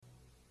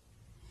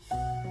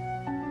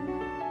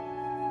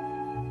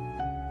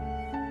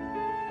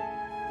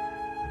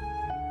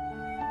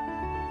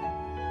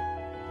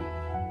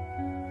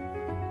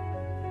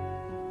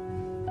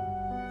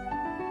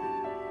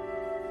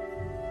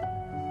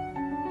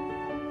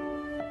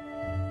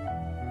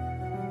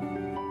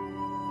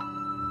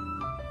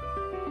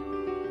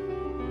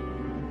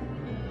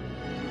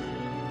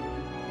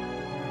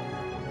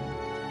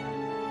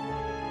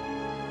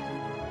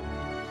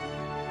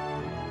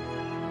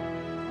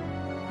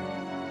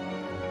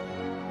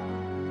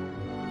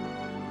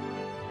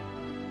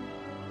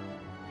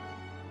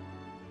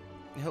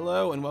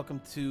Hello and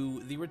welcome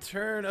to the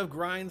return of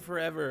Grind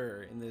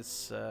Forever in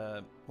this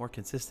more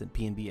consistent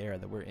P&B era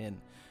that we're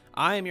in.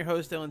 I am your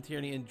host, Dylan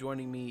Tierney, and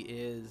joining me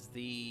is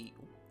the...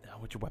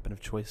 what's your weapon of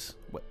choice?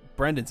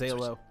 Brendan, say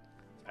hello.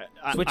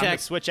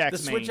 Switch-Axe. The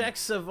Switch-Axe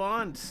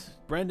savant.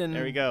 Brendan.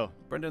 There we go.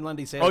 Brendan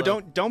Lundy, say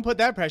hello. Don't put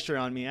that pressure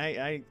on me.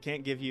 I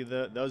can't give you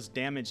those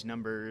damage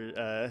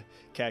number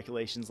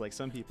calculations like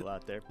some people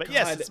out there. But God,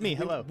 yes, it's me.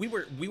 Hello.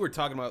 We were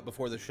talking about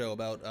before the show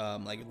about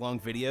like long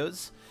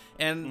videos,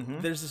 and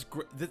there's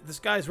this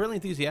guy's really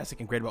enthusiastic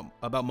and great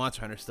about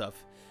Monster Hunter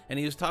stuff, and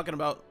he was talking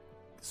about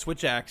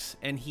Switch-Axe,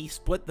 and he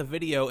split the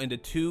video into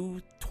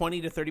two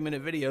 20 to 30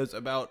 minute videos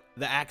about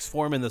the axe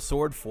form and the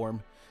sword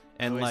form.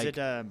 And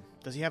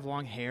does he have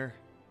long hair?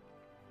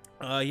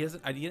 He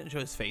doesn't. He didn't show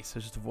his face.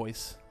 It's just a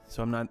voice,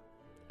 so I'm not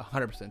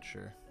 100%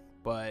 sure.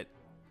 But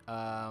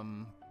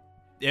and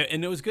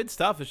it was good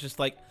stuff. It's just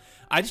like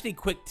I just need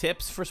quick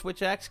tips for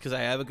Switch-Axe because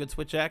I have a good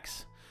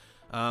Switch-Axe,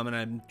 and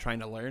I'm trying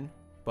to learn.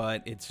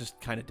 But it's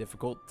just kind of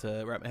difficult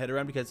to wrap my head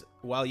around because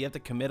while you have to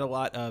commit a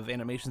lot of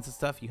animations and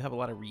stuff, you have a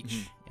lot of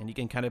reach, and you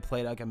can kind of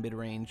play it like a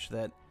mid-range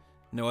that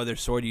no other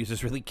sword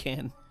users really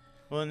can.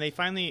 Well, and they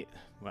finally...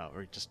 Well,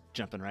 we're just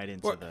jumping right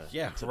into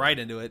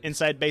into it.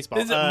 Inside baseball.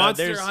 This is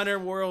Monster Hunter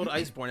World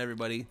Iceborne,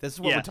 everybody. This is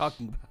what we're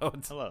talking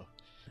about. Hello.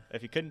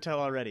 If you couldn't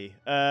tell already.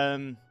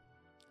 I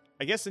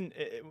guess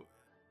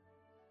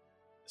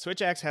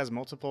Switch-Axe has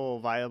multiple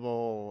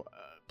viable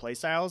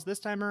playstyles this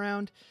time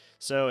around.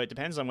 So it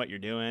depends on what you're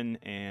doing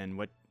and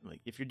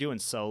if you're doing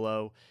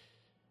solo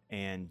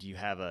and you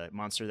have a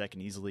monster that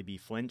can easily be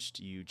flinched,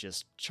 you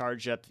just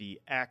charge up the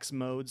axe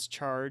modes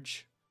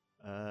charge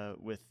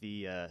with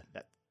the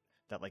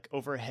that like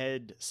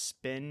overhead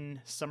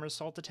spin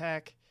somersault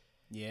attack.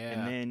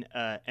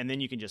 Yeah. And then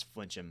you can just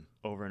flinch him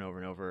over and over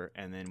and over.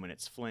 And then when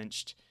it's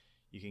flinched,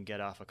 you can get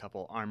off a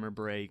couple armor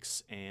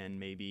breaks and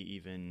maybe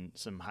even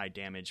some high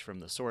damage from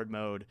the sword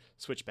mode,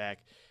 switchback.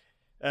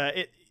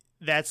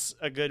 That's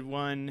a good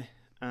one.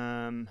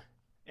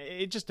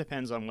 It just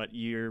depends on what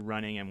you're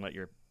running and what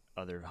your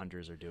other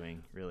hunters are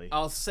doing, really.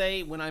 I'll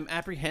say when I'm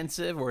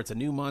apprehensive or it's a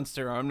new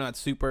monster or I'm not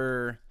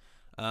super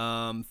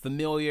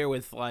familiar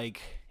with like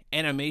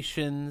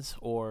animations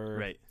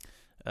or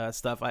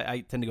stuff,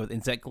 I tend to go with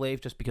Insect Glaive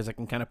just because I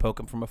can kind of poke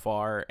him from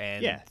afar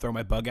and throw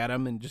my bug at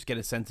him and just get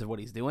a sense of what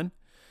he's doing.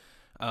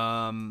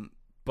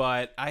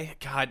 But I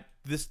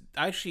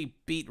actually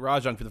beat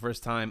Rajang for the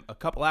first time a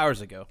couple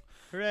hours ago.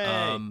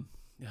 Hooray!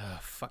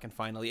 Fucking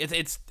finally.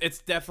 It's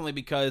definitely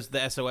because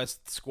the SOS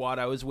squad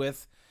I was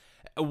with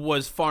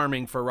was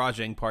farming for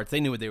Rajang parts.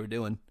 They knew what they were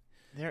doing.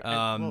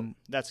 Well,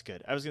 that's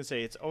good. I was going to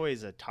say it's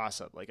always a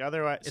toss-up. Like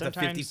otherwise, it's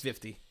sometimes, a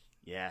 50-50.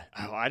 Yeah.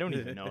 Oh, I don't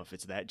even know if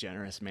it's that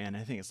generous, man.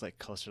 I think it's like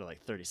closer to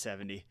like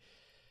 30-70.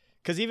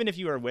 Because even if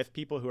you are with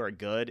people who are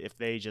good, if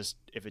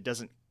it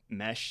doesn't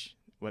mesh,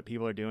 what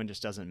people are doing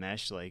just doesn't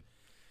mesh, like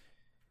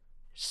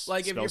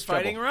if you're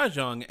fighting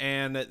Rajang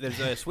and there's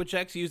a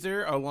Switch-Axe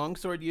user, a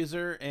longsword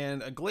user,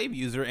 and a glaive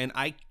user, and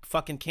I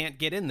fucking can't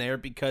get in there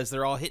because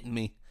they're all hitting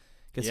me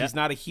because he's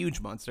not a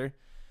huge monster.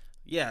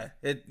 Yeah,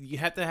 you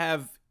have to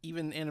have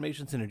even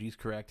animation synergies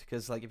correct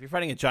because like if you're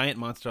fighting a giant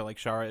monster like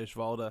Shara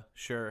Ishvalda,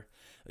 sure,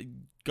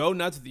 go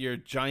nuts with your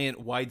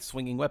giant wide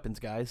swinging weapons,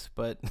 guys.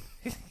 But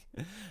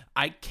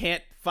I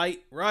can't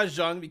fight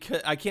Rajang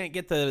because I can't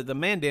get the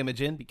man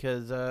damage in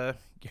because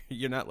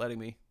you're not letting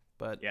me.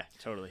 But yeah,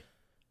 totally.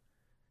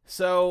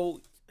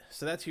 So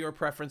that's your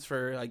preference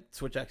for like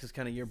Switch-Axe is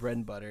kind of your bread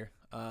and butter.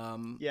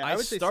 I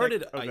would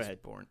started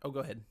Iceborne. Go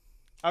ahead.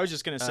 I was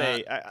just gonna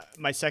say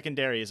my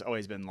secondary has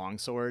always been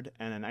longsword,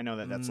 and I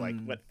know that's like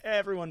what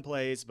everyone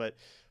plays, but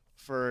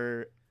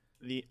for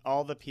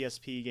all the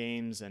PSP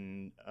games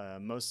and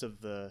most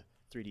of the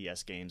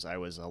 3DS games, I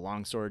was a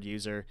longsword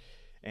user,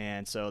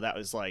 and so that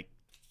was like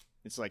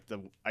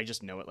I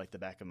just know it like the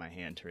back of my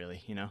hand,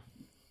 really, you know.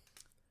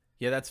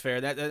 Yeah, that's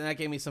fair. That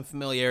gave me some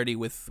familiarity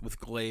with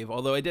Glaive.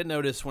 Although I did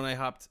notice when I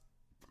hopped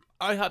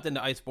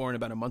into Iceborne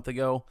about a month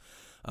ago,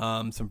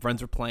 some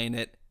friends were playing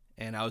it,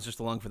 and I was just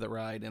along for the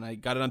ride, and I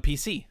got it on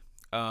PC.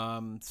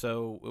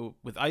 So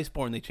with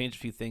Iceborne, they changed a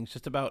few things.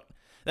 Just about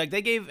like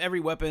they gave every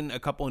weapon a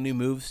couple of new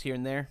moves here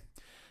and there.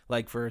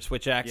 Like for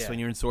Switch-Axe, when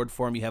you're in sword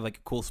form, you have like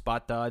a cool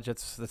spot dodge.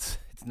 It's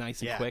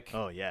nice and quick.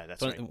 Oh yeah,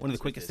 that's right. One of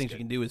the quickest things you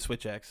can do is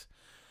Switch-Axe.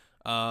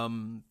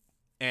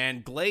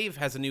 And Glaive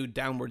has a new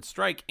downward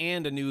strike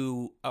and a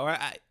new.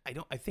 I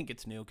think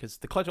it's new because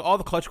all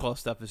the clutch claw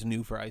stuff is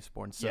new for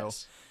Iceborne. So,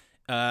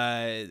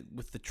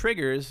 with the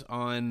triggers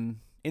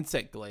on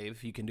Insect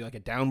Glaive, you can do like a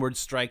downward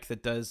strike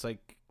that does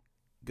like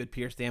good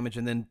pierce damage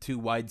and then 2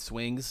 wide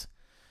swings.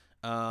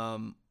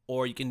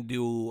 Or you can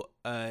do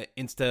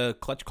insta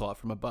clutch claw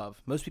from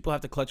above. Most people have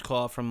to clutch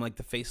claw from like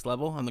the face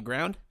level on the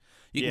ground.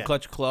 You can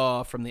clutch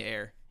claw from the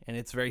air, and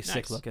it's very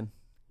sick looking.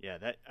 Yeah,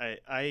 that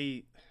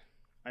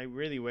I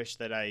really wish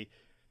that I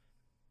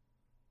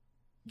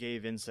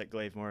gave Insect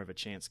Glaive more of a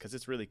chance because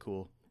it's really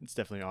cool. It's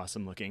definitely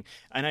awesome looking,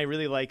 and I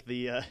really like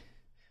the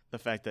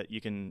fact that you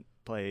can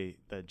play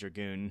the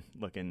Dragoon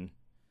looking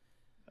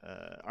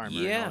armor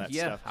and all that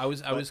stuff. I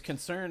was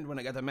concerned when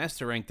I got the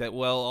master rank that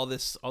all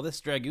this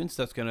Dragoon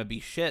stuff's gonna be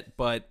shit,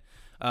 but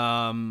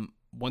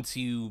once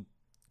you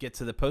get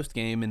to the post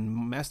game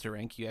and master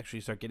rank, you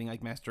actually start getting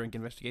like master rank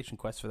investigation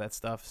quests for that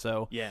stuff.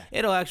 So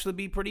it'll actually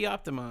be pretty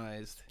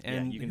optimized.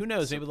 And who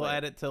knows, maybe they'll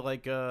add it to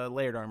like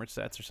layered armor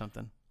sets or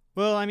something.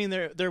 Well, I mean,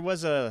 there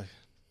was a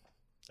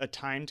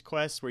timed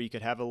quest where you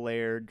could have a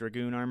layered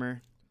Dragoon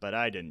armor, but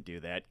I didn't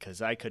do that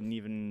because I couldn't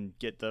even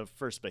get the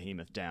first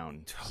Behemoth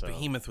down. So.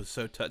 Behemoth was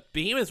so tough.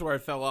 Behemoth's where I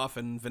fell off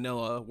in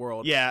Vanilla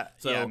World. Yeah,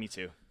 me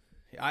too.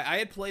 I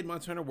had played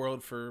Monster Hunter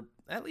World for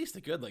at least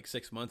a good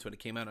 6 months when it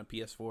came out on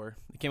PS4.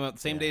 It came out the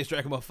same day as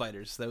Dragon Ball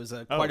FighterZ. That was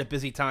quite a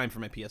busy time for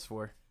my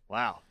PS4.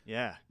 Wow,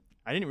 yeah.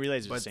 I didn't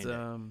realize it was the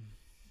same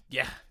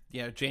day.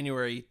 Yeah,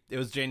 January. It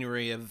was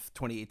January of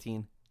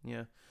 2018.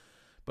 Yeah.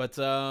 But,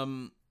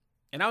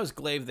 and I was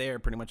Glaive there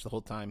pretty much the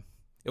whole time.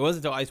 It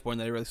wasn't until Iceborne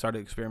that I really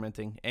started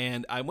experimenting.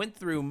 And I went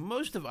through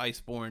most of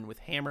Iceborne with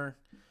Hammer,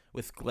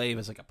 with Glaive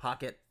as like a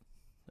pocket.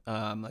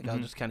 I'll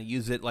just kind of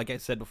use it, like I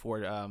said before,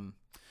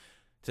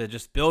 to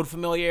just build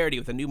familiarity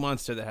with a new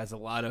monster that has a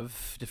lot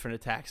of different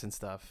attacks and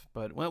stuff.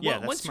 But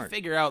once you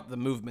figure out the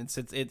movements,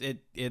 and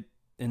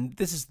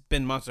this has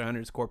been Monster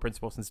Hunter's core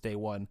principle since day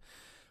one.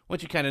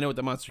 Once you kind of know what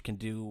the monster can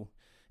do,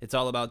 it's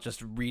all about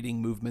just reading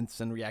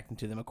movements and reacting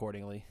to them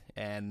accordingly.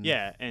 And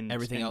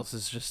everything else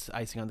is just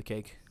icing on the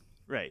cake.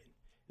 Right.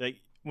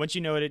 Like once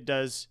you know what it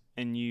does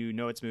and you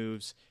know its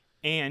moves,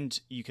 and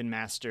you can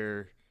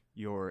master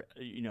your,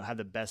 have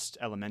the best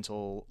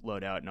elemental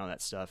loadout and all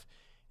that stuff.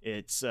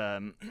 It's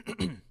you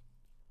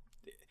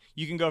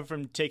can go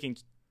from taking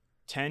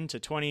 10 to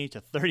 20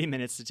 to 30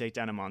 minutes to take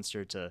down a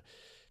monster to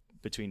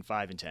between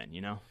 5 and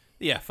 10,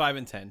 Yeah, 5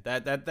 and 10.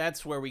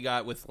 That's where we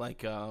got with like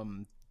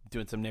doing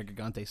some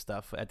Nergigante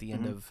stuff at the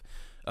end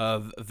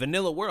of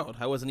Vanilla World.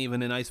 I wasn't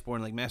even in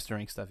Iceborne like Master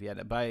Rank stuff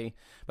yet. By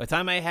the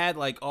time I had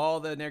like all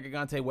the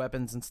Nergigante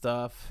weapons and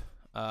stuff,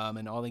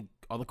 and all the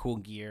cool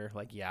gear,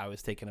 I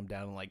was taking them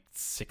down in like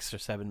 6 or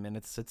 7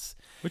 minutes. It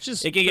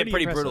can get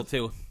pretty brutal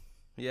too.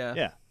 Yeah.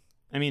 Yeah.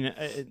 I mean,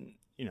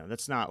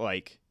 that's not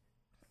like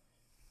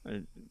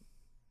the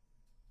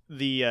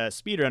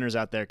speedrunners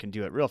out there can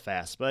do it real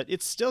fast, but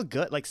it's still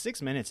good. Like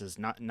 6 minutes is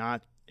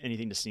not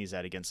anything to sneeze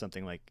at against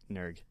something like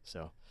Nerg.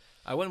 So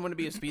I wouldn't want to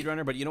be a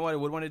speedrunner, but you know what I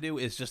would want to do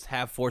is just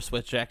have 4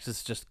 switch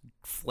axes, just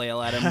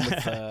flail at him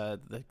with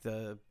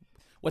the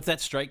what's that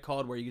strike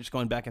called where you're just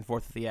going back and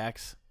forth with the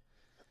axe?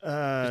 It's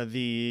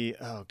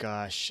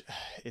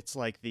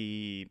like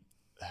the.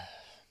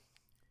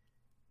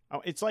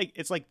 It's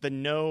like the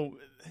no.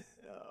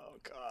 Oh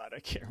God,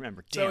 I can't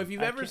remember. So if you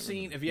ever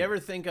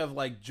think of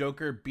like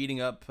Joker beating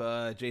up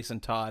Jason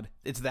Todd,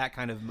 it's that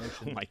kind of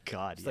motion. Oh my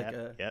God, it's like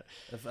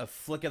a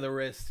flick of the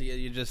wrist.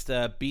 You're just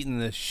beating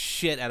the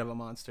shit out of a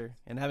monster,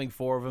 and having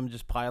 4 of them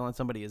just pile on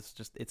somebody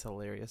it's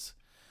hilarious.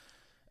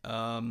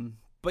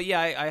 But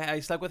yeah, I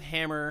stuck with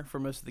Hammer for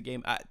most of the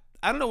game. I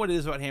don't know what it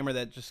is about Hammer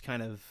that just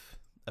kind of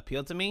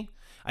appealed to me.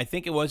 I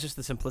think it was just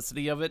the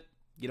simplicity of it.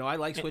 I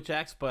like Switch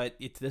Axe, but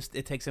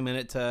it takes a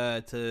minute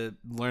to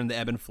learn the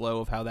ebb and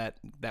flow of how that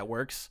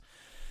works.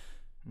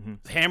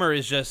 Mm-hmm. Hammer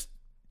is just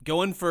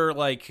going for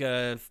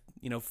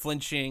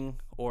flinching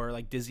or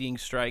like dizzying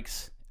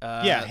strikes.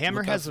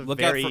 Hammer has look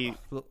out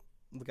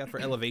for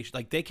elevation.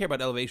 Like they care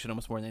about elevation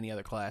almost more than any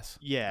other class.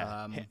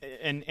 Yeah,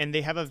 and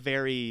they have a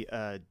very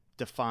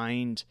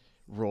defined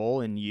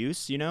role and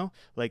use.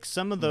 Like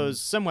some of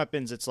those some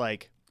weapons, it's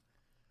like,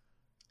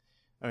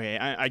 okay,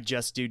 I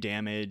just do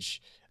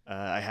damage.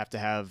 I have to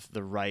have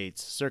the right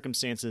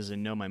circumstances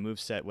and know my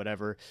moveset,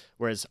 whatever.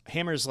 Whereas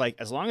Hammer's like,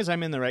 as long as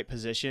I'm in the right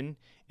position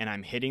and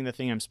I'm hitting the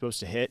thing I'm supposed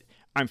to hit,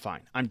 I'm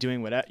fine. I'm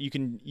doing whatever. You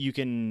can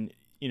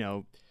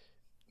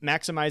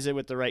maximize it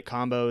with the right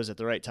combos at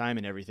the right time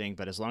and everything.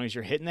 But as long as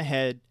you're hitting the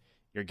head,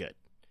 you're good.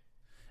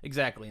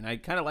 Exactly. And I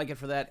kind of like it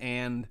for that.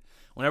 And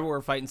whenever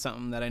we're fighting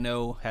something that I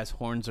know has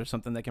horns or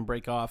something that can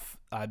break off,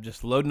 I'm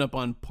just loading up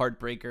on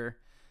Part Breaker.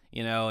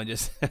 And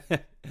just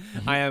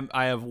I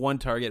have one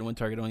target and one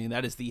target only, and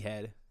that is the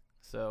head.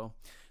 So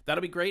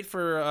that'll be great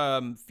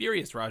for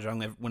Furious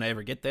Rajang when I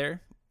ever get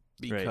there,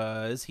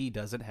 because he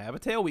doesn't have a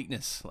tail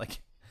weakness like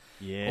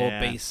old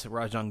base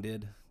Rajang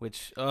did,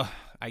 which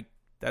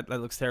that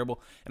looks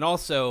terrible. And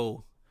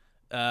also,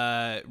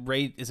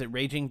 is it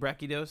Raging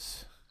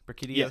Brachydios?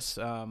 Yes.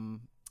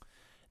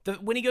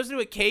 When he goes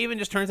into a cave and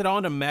just turns it all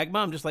into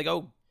magma, I'm just like,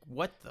 oh.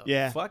 What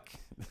the fuck?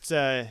 It's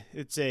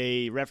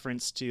a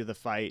reference to the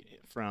fight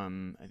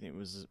from, I think it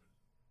was,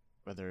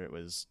 I can't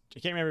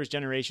remember if it was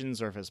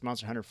Generations or if it's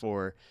Monster Hunter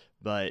 4,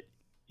 but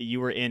you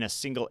were in a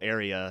single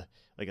area,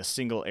 like a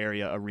single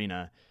area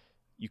arena.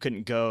 You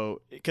couldn't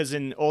go, because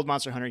in old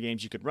Monster Hunter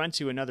games, you could run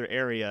to another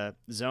area,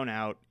 zone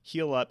out,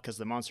 heal up because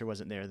the monster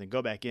wasn't there, then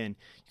go back in.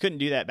 You couldn't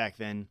do that back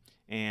then,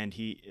 and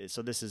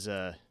so this is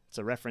it's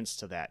a reference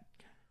to that.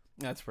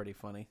 That's pretty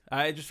funny.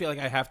 I just feel like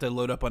I have to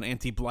load up on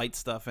anti-blight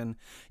stuff, and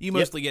you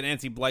mostly get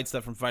anti-blight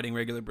stuff from fighting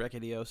regular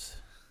Brachydios.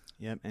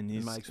 Yep, and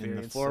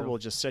the floor will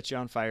just set you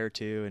on fire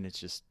too, and it's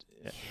just.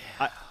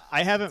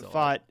 I haven't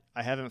fought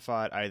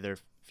either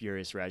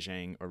Furious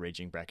Rajang or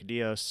Raging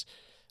Brachydios.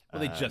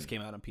 Well, they just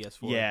came out on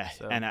PS4. Yeah,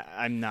 so. and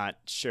I'm not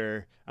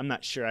sure. I'm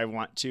not sure I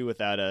want to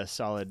without a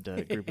solid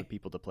group of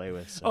people to play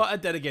with. So. Oh, a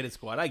dedicated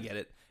squad. I get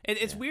it. And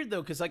it's weird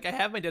though, because like I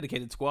have my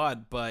dedicated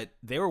squad, but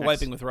they were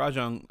wiping with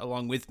Rajang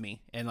along with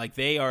me, and like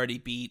they already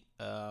beat.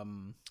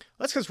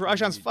 That's because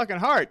Rajang's fucking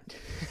hard.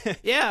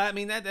 Yeah, I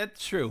mean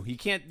that's true. You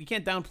can't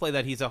downplay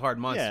that he's a hard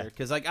monster,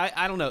 because like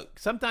I don't know.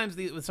 Sometimes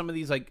with some of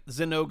these like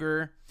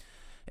Zinogre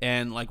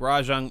and like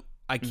Rajang,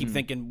 I keep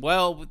thinking,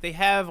 well, they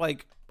have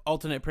like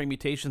alternate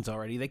permutations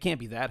already. They can't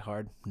be that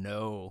hard.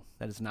 No,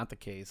 that is not the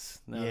case.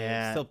 No,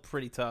 they're still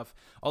pretty tough.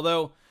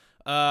 Although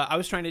I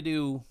was trying to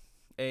do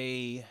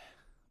a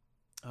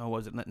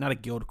was it not a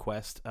guild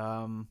quest?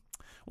 One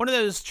of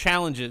those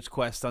challenges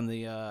quests on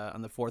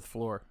the fourth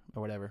floor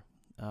or whatever.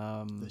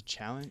 The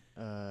challenge.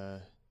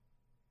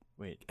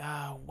 Wait.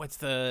 What's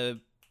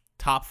the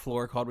top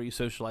floor called where you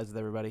socialize with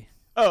everybody?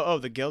 Oh,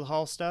 the guild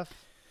hall stuff.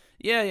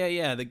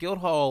 Yeah. The guild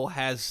hall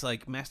has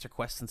like master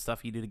quests and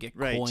stuff you do to get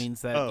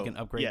coins that you can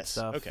upgrade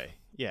stuff. Okay.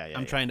 Yeah.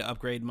 I'm trying to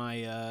upgrade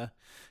my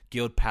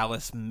guild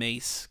palace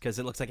mace because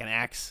it looks like an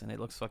axe and it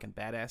looks fucking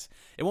badass.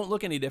 It won't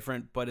look any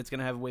different, but it's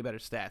gonna have way better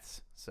stats.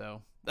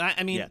 So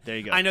I mean, there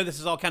you go. I know this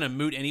is all kind of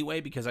moot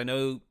anyway because I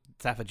know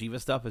Safajiva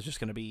stuff is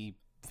just gonna be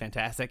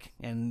fantastic,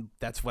 and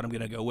that's what I'm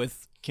gonna go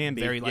with. Can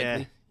be very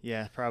likely.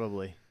 Yeah,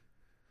 probably.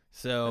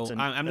 So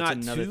I'm not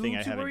another thing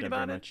I haven't worried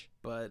about it.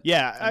 But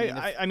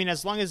yeah, I mean,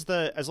 as long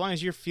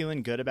as you're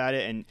feeling good about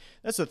it, and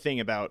that's the thing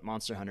about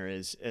Monster Hunter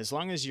is as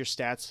long as your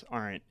stats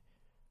aren't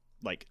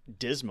like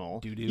dismal,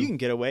 you can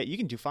get away. You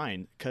can do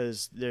fine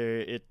because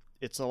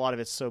it's a lot of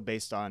it's so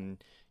based on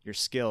your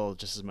skill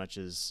just as much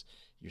as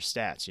your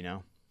stats, you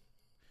know.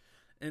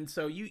 And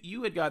so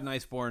you had gotten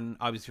Iceborne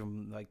obviously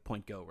from like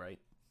Point Go, right?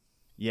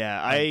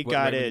 Yeah, I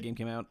got it. The game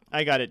came out.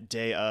 I got it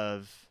day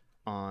of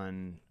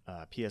on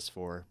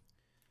PS4,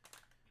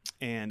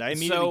 and I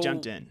immediately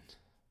jumped in.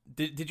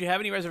 Did you have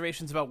any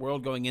reservations about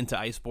World going into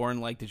Iceborne?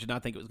 Like, did you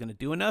not think it was going to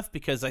do enough?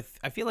 Because I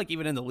feel like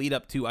even in the lead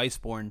up to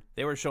Iceborne,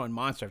 they were showing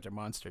monster after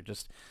monster,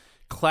 just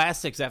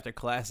classics after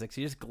classics.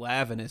 Here's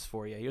Glavenus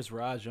for you. Here's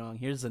Rajang.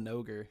 Here's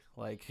Zinogre.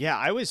 Like, yeah,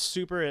 I was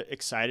super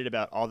excited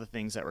about all the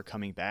things that were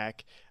coming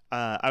back.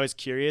 I was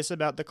curious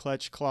about the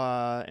Clutch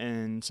Claw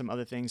and some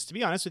other things. To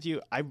be honest with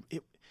you,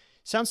 it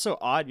sounds so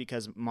odd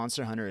because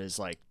Monster Hunter is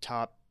like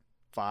top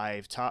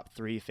 5, top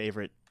 3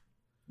 favorite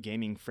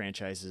gaming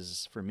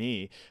franchises for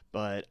me,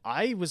 but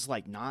I was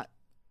like not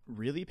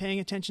really paying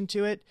attention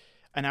to it,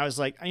 and I was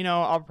like,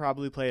 I'll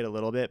probably play it a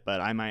little bit, but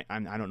I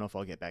don't know if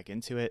I'll get back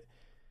into it.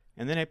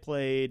 And then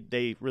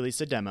they released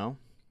a demo,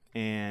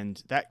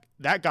 and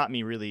that got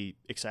me really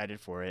excited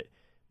for it,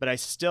 but I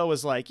still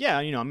was like,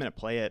 I'm gonna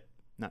play it.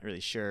 Not really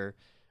sure.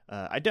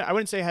 I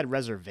wouldn't say I had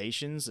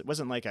reservations. It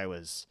wasn't like I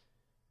was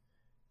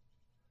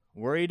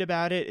worried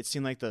about it. It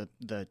seemed like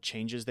the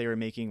changes they were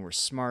making were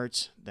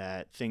smart,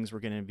 that things were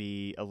going to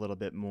be a little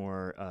bit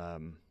more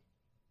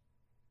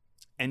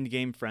end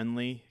game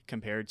friendly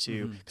compared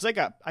to, because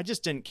I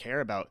just didn't care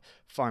about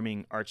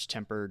farming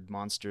arch-tempered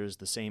monsters,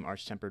 the same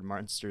arch-tempered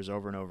monsters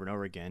over and over and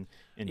over again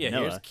in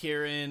vanilla. Here's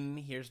Kieran,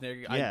 here's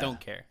Nerg. I don't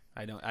care.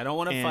 I don't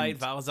want to fight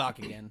Valhazak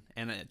again,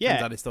 and it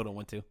turns out I still don't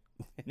want to.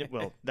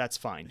 Well, that's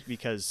fine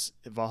because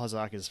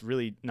Valhazak is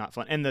really not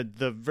fun, and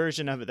the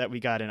version of it that we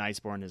got in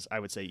Iceborne is, I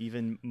would say,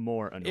 even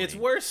more annoying. It's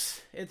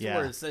worse. It's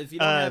worse. If you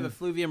don't have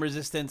effluvium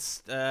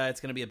resistance, it's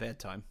going to be a bad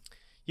time.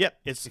 Yep.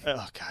 It's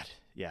oh god.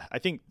 Yeah, I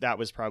think that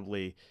was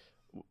probably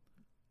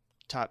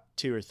top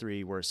 2 or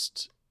 3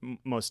 worst,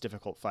 most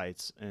difficult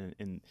fights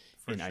in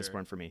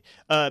Iceborne for me.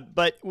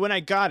 But when I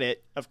got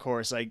it, of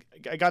course, I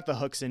got the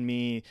hooks in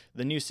me.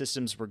 The new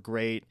systems were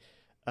great.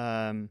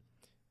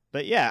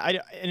 But yeah,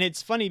 and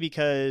it's funny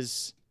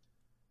because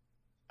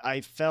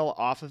I fell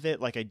off of it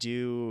like I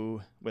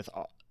do with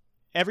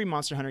every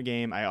Monster Hunter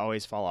game. I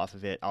always fall off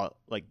of it.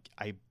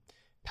 I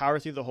power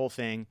through the whole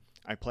thing.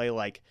 I play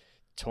like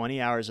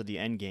 20 hours of the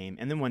end game,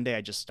 and then one day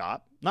I just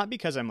stop. Not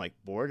because I'm like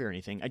bored or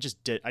anything. I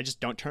just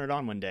don't turn it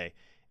on one day,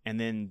 and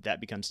then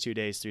that becomes 2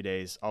 days, 3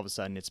 days. All of a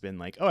sudden, it's been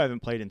like, I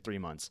haven't played in 3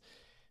 months.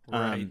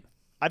 Right.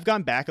 I've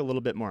gone back a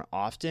little bit more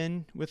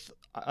often with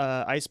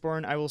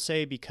Iceborne, I will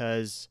say,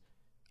 because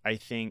I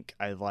think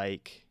I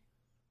like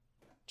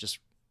just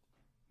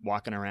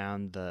walking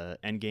around the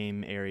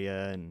endgame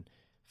area and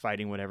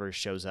fighting whatever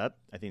shows up.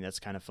 I think that's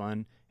kind of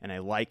fun. And I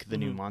like the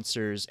new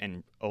monsters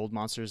and old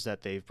monsters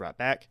that they've brought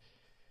back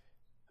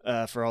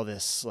for all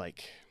this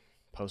like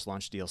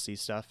post-launch DLC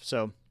stuff.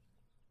 So,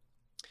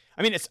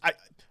 I mean, I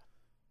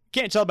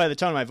can't tell by the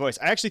tone of my voice.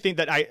 I actually think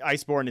that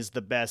Iceborne is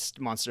the best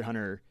Monster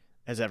Hunter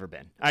has ever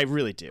been. I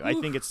really do. I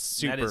think it's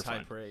super fun. That is fun.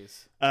 High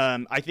praise.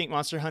 I think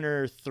Monster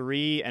Hunter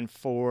 3 and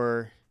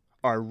 4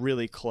 are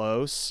really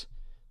close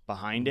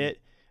behind it.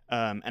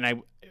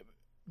 And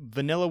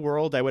Vanilla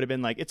World, I would have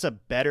been like, it's a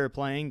better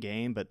playing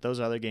game, but those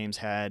other games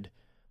had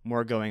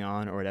more going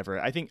on or whatever.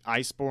 I think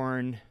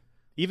Iceborne,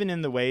 even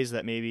in the ways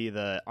that maybe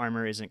the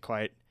armor isn't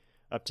quite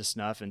up to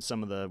snuff and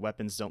some of the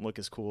weapons don't look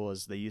as cool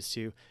as they used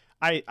to,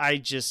 I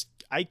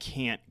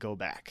can't go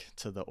back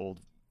to the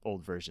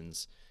old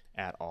versions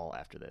at all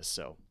after this.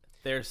 So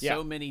there's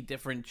so many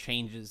different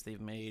changes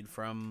they've made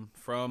from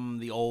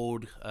the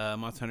old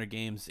Monster Hunter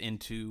games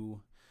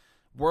into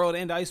World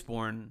and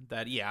Iceborne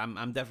that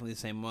I'm definitely the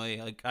same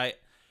way. Like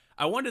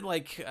I wanted,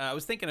 like I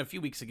was thinking a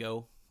few weeks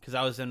ago, because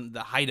I was in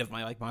the height of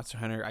my like Monster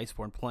Hunter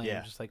Iceborne playing.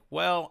 Yeah. Just like,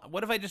 well,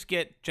 what if I just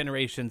get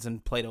Generations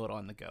and play it a little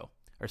on the go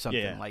or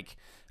something? Yeah. Like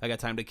I got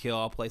time to kill,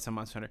 I'll play some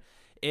Monster Hunter.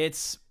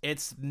 It's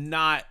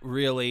not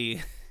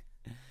really.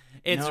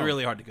 It's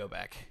really hard to go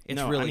back.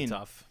 It's really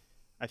tough.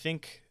 I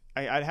think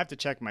I'd have to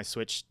check my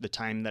Switch, the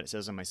time that it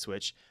says on my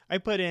Switch. I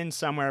put in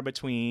somewhere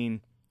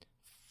between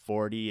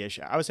 40-ish,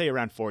 I would say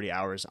around 40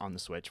 hours on the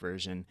Switch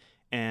version.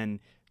 And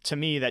to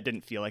me, that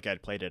didn't feel like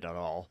I'd played it at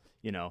all,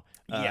 you know.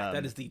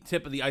 That is the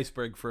tip of the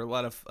iceberg for a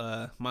lot of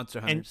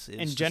Monster Hunters.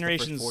 And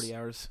Generations, 40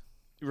 hours.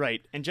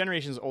 Right. And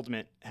Generations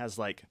Ultimate has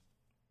like,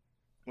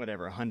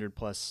 whatever, 100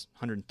 plus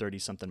 130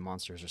 something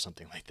monsters or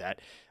something like that.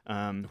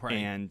 Right.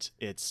 And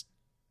it's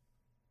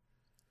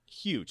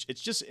huge.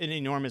 It's just an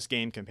enormous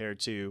game compared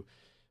to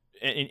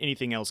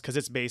anything else, because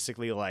it's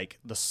basically like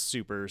the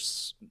Super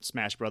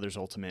Smash Brothers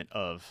Ultimate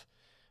of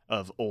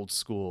old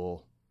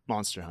school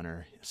Monster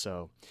Hunter.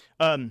 So,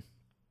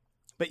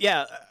 but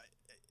yeah,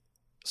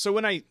 so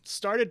when I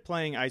started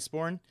playing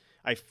Iceborne,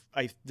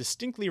 I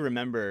distinctly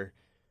remember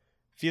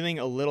feeling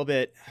a little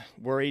bit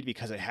worried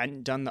because I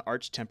hadn't done the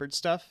Arch-Tempered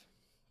stuff,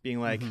 being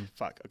like,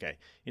 fuck, okay,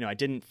 you know, I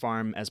didn't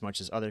farm as much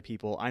as other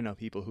people. I know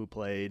people who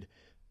played,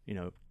 you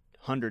know,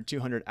 100,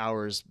 200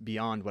 hours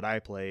beyond what I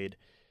played,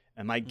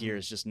 and my gear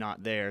is just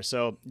not there.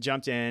 So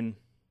jumped in.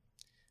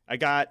 I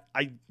got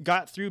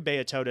through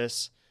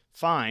Beatotus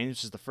fine,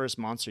 which is the first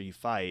monster you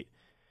fight.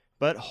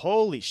 But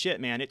holy shit,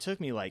 man, it took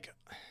me like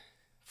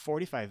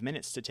 45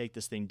 minutes to take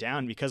this thing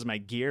down because my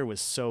gear was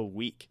so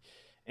weak.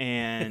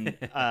 And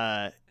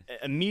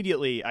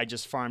immediately I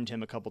just farmed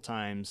him a couple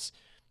times,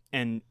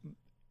 and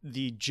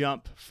the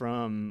jump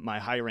from my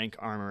high rank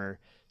armor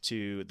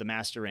to the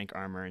master rank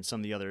armor and some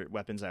of the other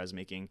weapons I was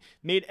making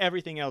made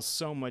everything else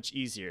so much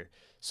easier.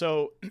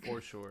 So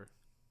for sure.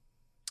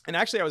 And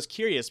actually I was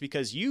curious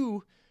because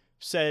you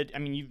said, I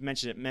mean, you've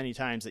mentioned it many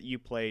times that you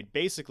played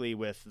basically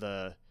with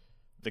the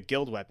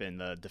guild weapon,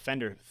 the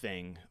defender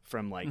thing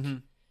from like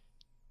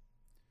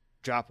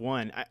drop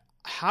one.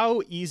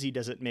 How easy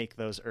does it make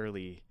those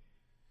early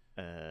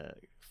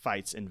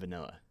fights in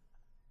vanilla?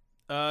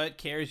 It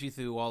carries you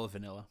through all of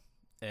vanilla.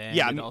 And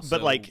yeah,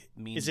 but like,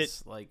 means,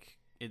 is it like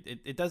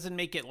it doesn't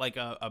make it like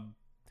a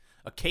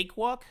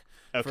cakewalk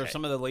for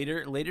some of the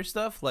later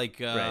stuff, like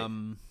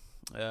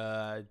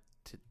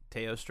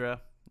Teostra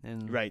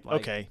and right,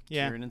 like, okay,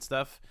 yeah, Kieran and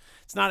stuff.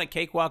 It's not a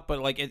cakewalk, but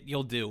like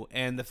you'll do.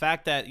 And the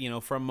fact that, you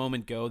know, from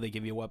Moment Go they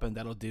give you a weapon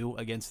that'll do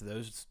against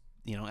those,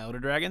 you know, Elder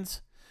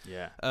Dragons,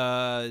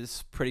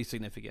 is pretty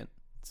significant.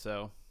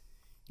 So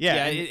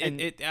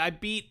I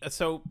beat,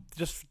 so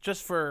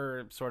just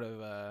for sort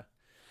of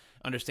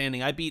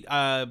understanding, I beat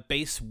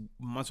base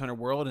Monster Hunter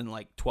World in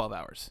like 12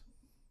 hours.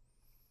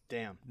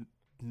 Damn.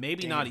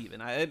 Maybe not even.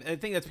 I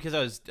think that's because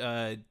I was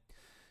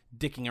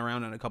dicking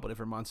around on a couple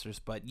different monsters,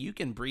 but you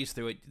can breeze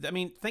through it. I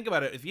mean, think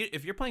about it.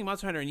 If you're playing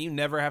Monster Hunter and you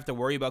never have to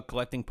worry about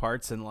collecting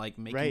parts and like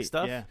making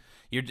stuff,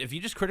 if you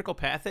just critical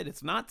path it,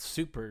 it's not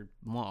super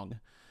long.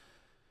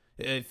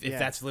 If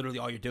that's literally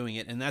all you're doing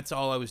it, and that's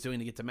all I was doing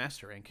to get to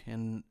Master Rank.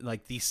 And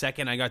like the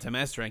second I got to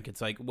Master Rank,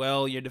 it's like,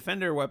 well, your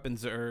defender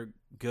weapons are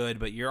good,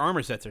 but your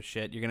armor sets are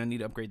shit. You're gonna need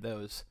to upgrade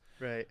those.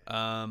 Right.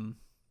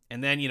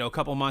 And then, you know, a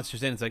couple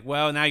monsters in, it's like,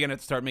 well, now you're gonna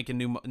start making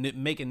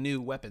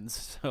new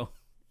weapons. So.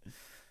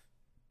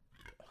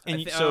 And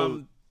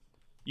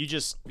you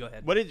just go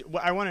ahead.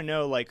 What I want to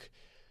know, like,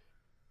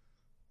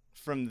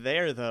 from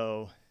there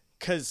though,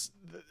 because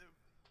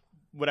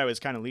what I was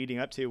kind of leading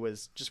up to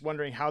was just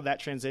wondering how that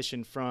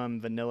transition from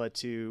vanilla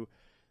to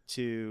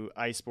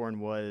Iceborne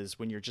was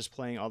when you're just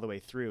playing all the way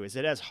through. Is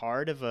it as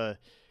hard of a?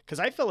 Because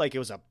I felt like it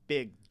was a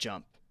big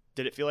jump.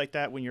 Did it feel like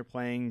that when you're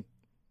playing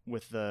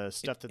with the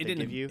stuff that they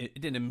give you? It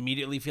didn't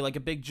immediately feel like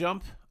a big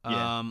jump.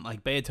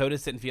 Like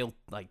Beatotus didn't feel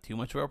like too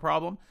much of a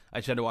problem. I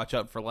just had to watch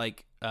out for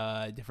like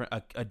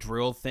a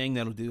drill thing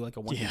that'll do like a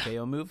 1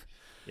 KO move.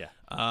 Yeah.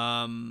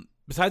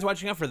 Besides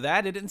watching out for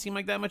that, it didn't seem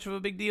like that much of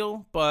a big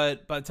deal.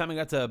 But by the time I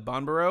got to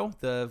Bonbaro,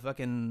 the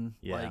fucking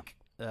like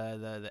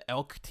the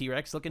elk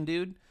T-Rex looking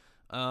dude,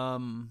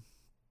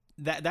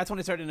 that's when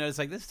I started to notice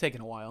like this is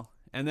taking a while.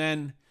 And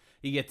then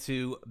you get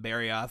to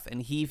Barioth,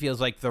 and he feels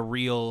like the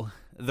real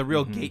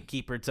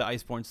gatekeeper to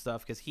Iceborne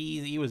stuff, because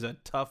he was a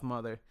tough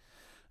mother.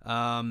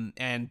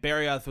 And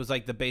Barioth was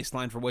like the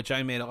baseline for which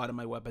I made a lot of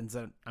my weapons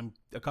that I'm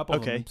a couple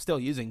of them still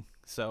using.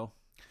 So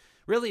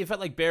really, it felt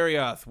like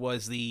Barioth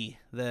was the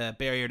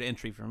barrier to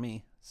entry for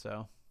me.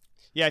 So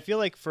yeah, I feel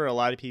like for a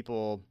lot of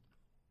people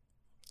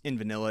in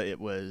vanilla, it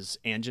was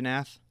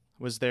Anjanath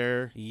was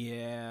their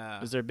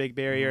big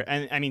barrier.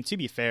 And I mean, to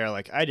be fair,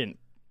 like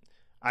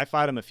I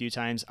fought him a few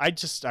times.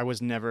 I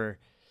was never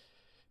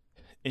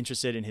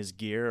interested in his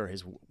gear or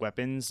his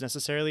weapons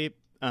necessarily.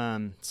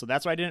 So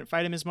that's why I didn't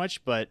fight him as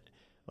much. But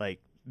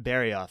like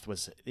Barioth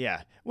was,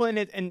 well, and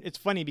it's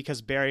funny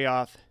because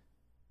Barioth,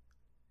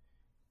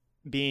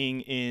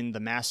 being in the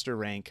master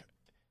rank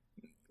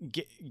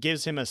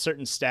gives him a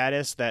certain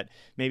status that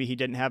maybe he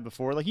didn't have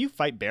before. Like you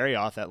fight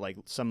Barioth at like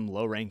some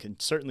low rank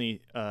and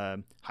certainly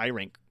high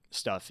rank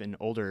stuff in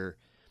older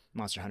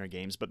Monster Hunter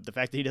games, but the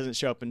fact that he doesn't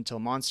show up until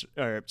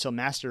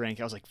master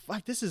rank, I was like,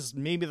 fuck, this is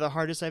maybe the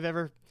hardest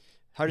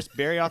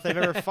Barioth I've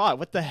ever fought.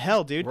 What the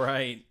hell, dude?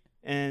 Right.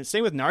 And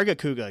same with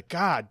Nargacuga.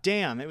 God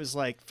damn, it was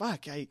like,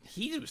 fuck.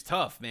 He was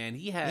tough, man.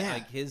 He had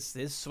like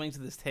his swings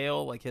with his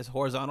tail, like his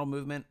horizontal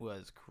movement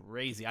was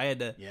crazy. I had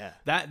to. Yeah.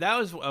 That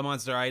was a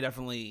monster I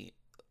definitely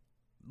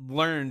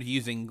learned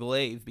using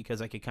Glaive because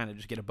I could kind of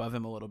just get above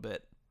him a little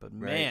bit. But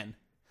man,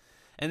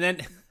 and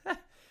then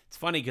it's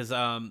funny because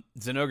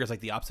Zinogre's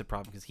like the opposite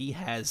problem because he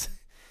has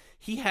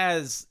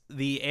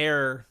the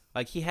air.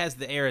 Like he has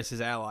the air as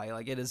his ally.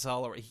 Like it is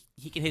all over.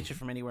 He can hit you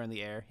from anywhere in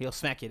the air. He'll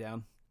smack you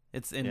down.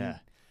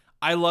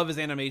 I love his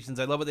animations.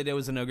 I love what they did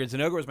with Zinogre.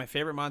 Zinogre was my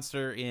favorite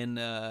monster in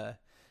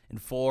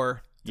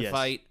 4 to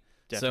fight.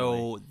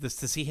 Definitely. So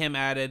to see him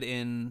added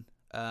in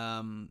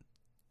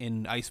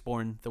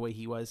Iceborne the way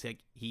he was, like,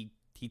 he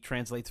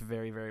translates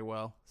very, very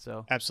well.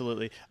 So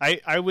absolutely,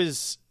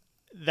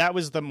 that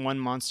was the one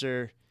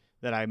monster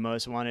that I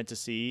most wanted to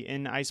see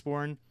in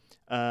Iceborne,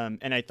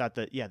 and I thought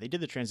that they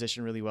did the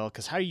transition really well.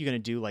 Because how are you going to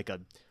do like a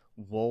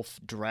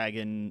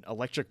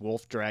electric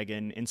wolf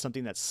dragon in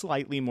something that's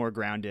slightly more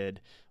grounded,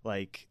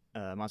 like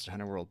Monster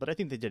Hunter World? But I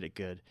think they did it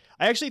good.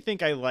 I actually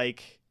think I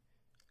like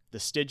the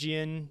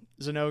Stygian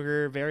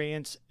Zinogre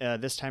variant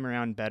this time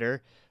around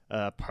better.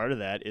 Part of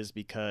that is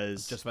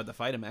because I'm just about to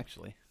fight him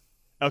actually.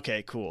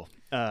 Okay, cool.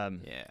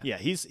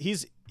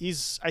 He's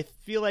I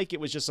feel like it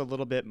was just a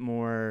little bit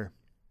more,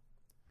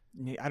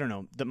 I don't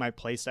know, my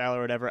play style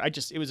or whatever.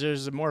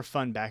 There's a more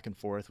fun back and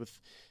forth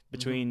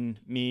between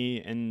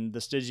me and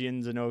the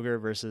Stygian Zinogre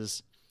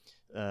versus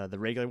the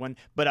regular one.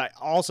 But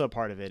also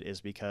part of it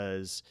is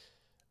because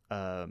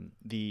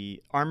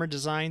the armor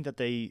design that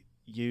they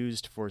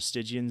used for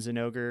Stygian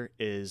Zinogre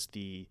is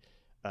the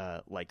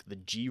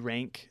G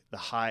rank,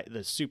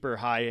 the super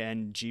high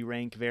end G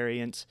rank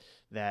variant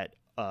that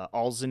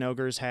all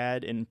Zinogres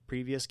had in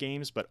previous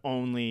games, but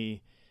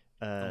only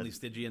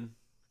Stygian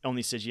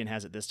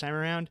has it this time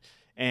around.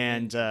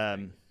 And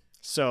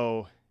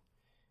so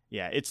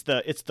it's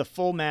the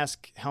full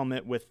mask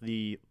helmet with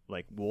the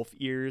like wolf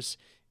ears.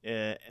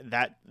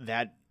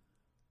 That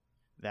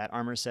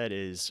armor set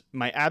is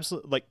my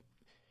absolute, like,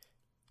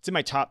 it's in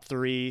my top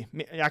 3.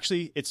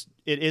 Actually, it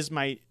is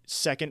my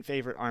second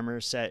favorite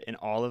armor set in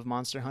all of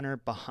Monster Hunter,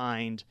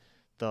 behind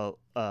the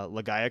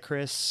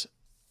Lagiacrys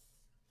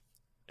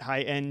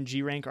high-end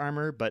G-rank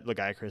armor, but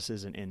Lagiacrys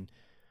isn't in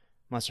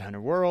Monster Hunter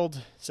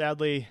World,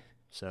 sadly.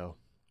 So,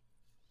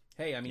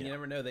 hey, I mean, you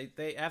never know.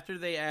 They after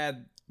they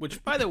add,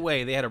 which by the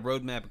way, they had a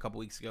roadmap a couple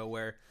weeks ago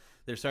where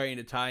they're starting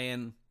to tie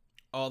in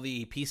all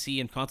the PC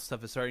and console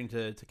stuff is starting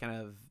to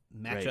kind of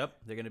match up.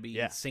 They're going to be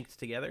synced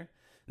together. And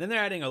then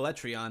they're adding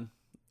Alatreon.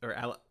 Or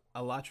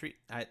Alatri,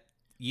 I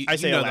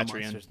say know Alatrion. The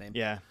monster's name.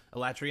 Yeah,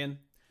 Alatrion.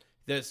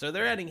 So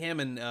they're adding him,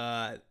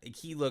 and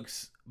he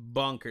looks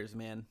bonkers,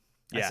 man.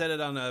 I said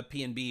it on a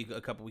P&B a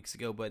couple weeks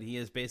ago, but he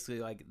is basically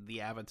like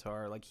the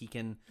Avatar. Like he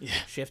can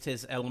shift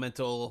his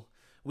elemental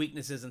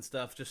weaknesses and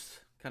stuff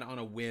just kind of on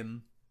a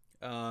whim,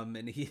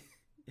 and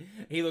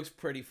he looks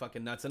pretty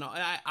fucking nuts. And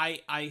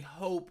I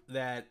hope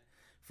that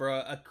for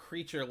a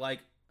creature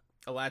like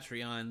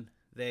Alatreon,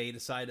 they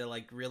decide to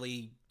like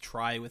really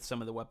try with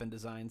some of the weapon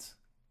designs.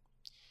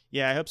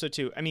 Yeah, I hope so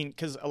too. I mean,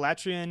 because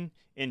Alatreon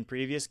in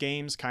previous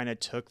games kind of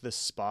took the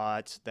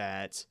spot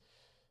that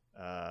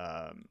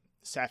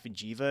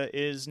Safi'jiiva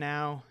is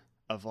now,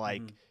 of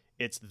like,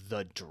 it's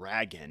the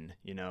dragon,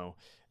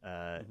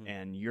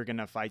 and you're going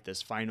to fight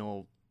this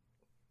final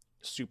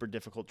super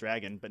difficult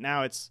dragon. But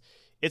now it's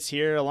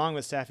here along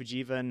with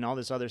Safi'jiiva and all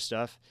this other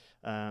stuff.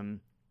 So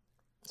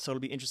it'll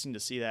be interesting to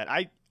see that.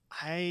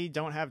 I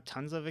don't have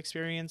tons of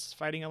experience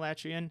fighting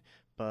Alatreon,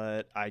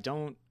 but I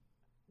don't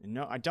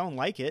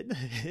like it.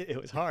 It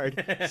was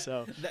hard.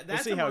 So we'll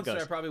see how it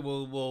goes. I probably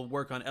will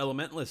work on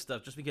elementalist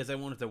stuff just because I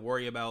won't have to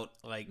worry about,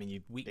 like, you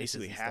weaknesses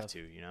basically have stuff.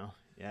 to,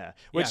 Yeah.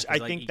 Which I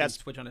think that's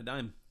switch on a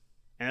dime.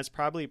 And that's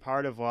probably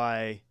part of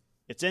why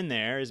it's in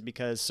there, is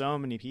because so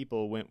many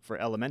people went for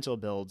elemental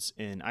builds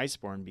in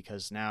Iceborne,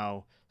 because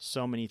now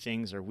so many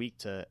things are weak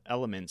to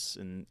elements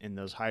in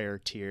those higher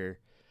tier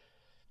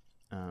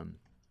run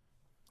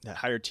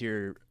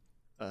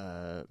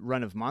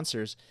of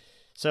monsters.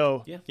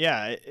 So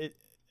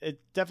it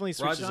definitely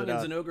switches Rajang it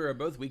up. and Zinogre are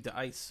both weak to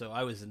ice, so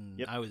I was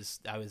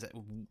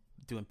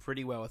doing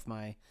pretty well with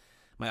my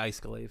ice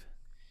glaive.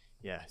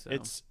 Yeah, so.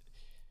 It's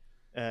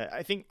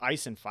I think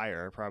ice and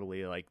fire are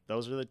probably like,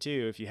 those are the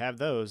two. If you have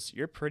those,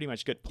 you're pretty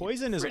much good.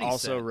 Poison is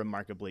also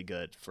remarkably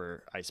good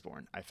for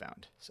Iceborne, I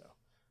found. So,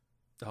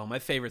 my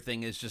favorite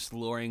thing is just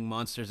luring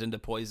monsters into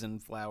poison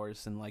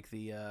flowers in like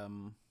the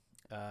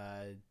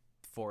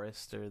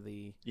forest or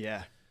the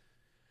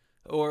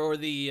or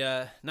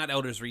the not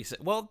Elder's Recess.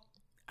 Well,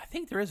 I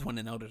think there is one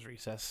in Elder's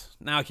Recess.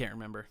 Now I can't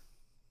remember.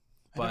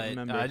 But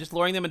just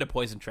luring them into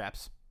poison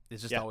traps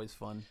is just always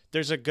fun.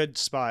 There's a good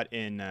spot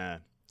in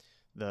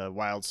the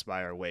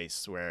Wildspire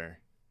Wastes, where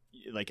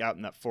like out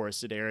in that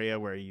forested area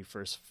where you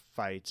first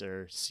fight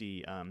or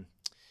see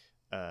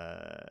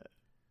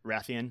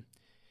Rathian.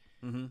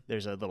 Mm-hmm.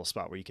 There's a little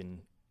spot where you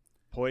can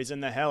poison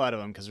the hell out of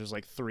them because there's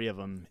like 3 of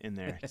them in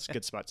there. It's a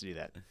good spot to do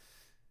that.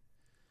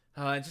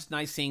 It's just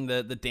nice seeing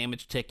the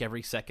damage tick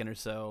every second or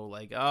so.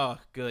 Like, oh,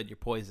 good, you're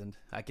poisoned.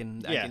 I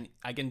can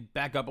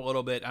back up a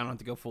little bit. I don't have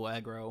to go full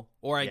aggro,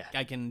 or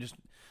I can just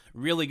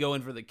really go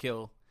in for the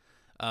kill.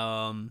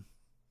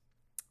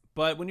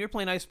 But when you were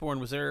playing Iceborne,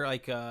 was there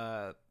like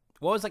what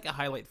was like a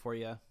highlight for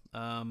you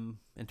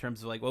in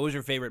terms of like what was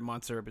your favorite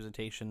monster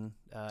representation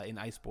in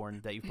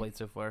Iceborne that you've played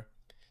so far?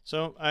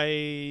 So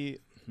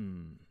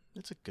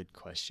that's a good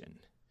question.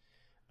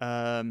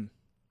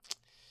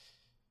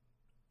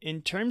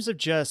 In terms of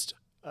just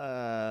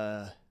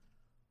like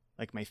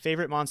my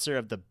favorite monster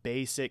of the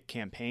basic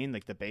campaign,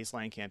 like the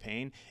baseline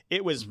campaign,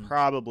 it was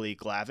probably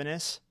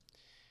Glavenus.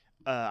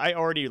 I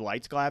already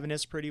liked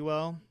Glavenus pretty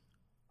well.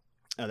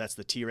 That's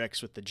the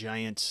T-Rex with the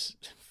giant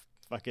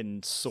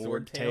fucking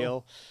sword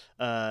tail.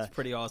 It's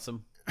pretty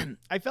awesome.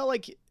 I felt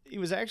like it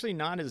was actually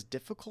not as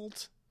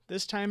difficult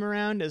this time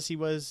around as he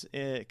was,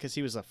 because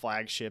he was a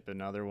flagship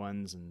in other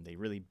ones, and they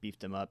really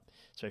beefed him up,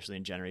 especially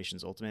in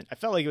Generations Ultimate. I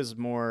felt like it was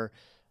more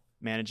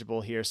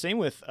manageable here. Same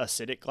with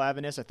Acidic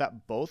Glavenus. I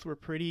thought both were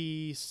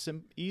pretty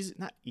easy,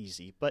 not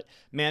easy, but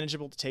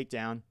manageable to take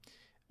down.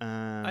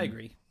 I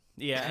agree.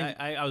 Yeah,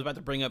 I was about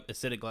to bring up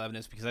Acidic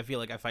Glavenus because I feel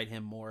like I fight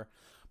him more,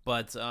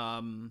 but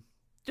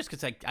just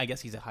because I guess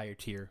he's a higher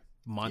tier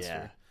monster.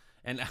 Yeah.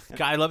 And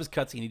God, I love his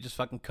cutscene. He just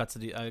fucking cuts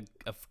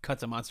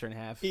a monster in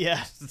half.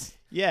 Yeah,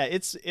 yeah,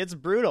 it's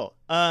brutal.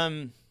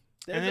 And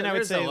then I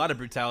would say a lot of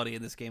brutality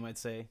in this game. I'd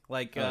say,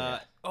 like,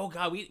 oh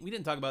God, we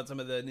didn't talk about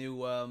some of the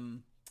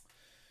new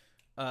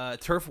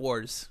Turf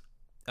Wars,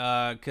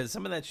 because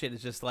some of that shit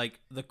is just like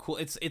the cool.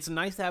 It's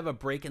nice to have a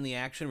break in the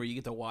action where you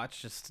get to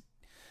watch just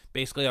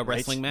basically a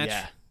wrestling match.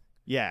 Yeah.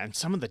 Yeah, and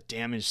some of the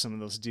damage some of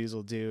those dudes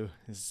will do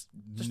is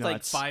just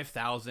nuts. Like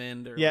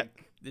 5,000 or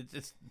like,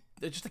 it's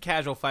just a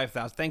casual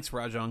 5,000. Thanks,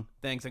 Rajong.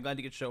 Thanks. I'm glad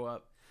you could show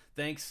up.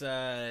 Thanks,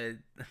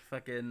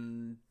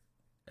 fucking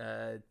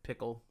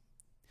Pickle.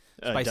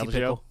 Spicy Devil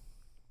Pickle. Joe?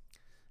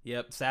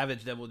 Yep,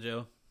 Savage Devil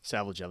Joe.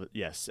 Savage Devil,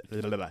 yes.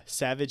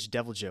 Savage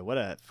Devil Joe. What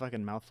a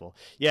fucking mouthful.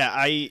 Yeah,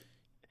 I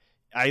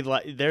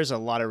there's a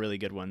lot of really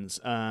good ones.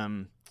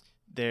 I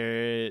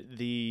feel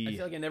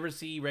like I never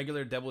see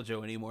regular Devil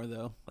Joe anymore,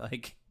 though.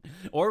 Like,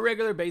 or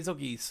regular Basil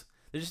Geese.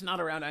 They're just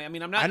not around. I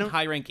mean, I'm not in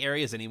high rank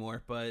areas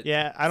anymore, but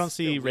yeah, I don't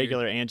see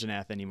regular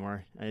Anjanath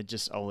anymore. I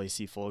just always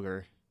see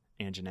Fulgur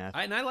Anjanath.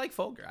 And I like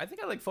Fulgur. I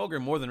think I like Fulgur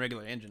more than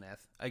regular Anjanath.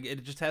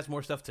 It just has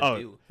more stuff to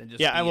do than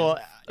just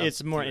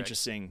it's more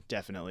interesting,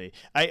 definitely.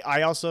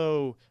 I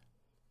also,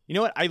 you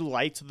know what? I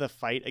liked the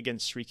fight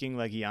against Shrieking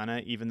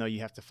Legiana, even though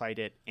you have to fight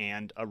it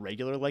and a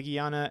regular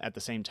Legiana at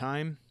the same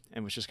time,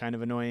 and which is kind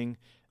of annoying,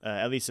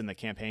 at least in the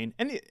campaign.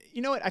 And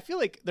you know what? I feel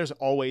like there's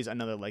always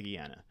another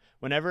Legiana.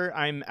 Whenever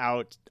I'm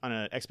out on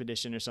an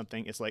expedition or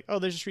something, it's like, oh,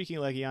 there's a Shrieking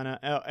Legiana,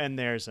 and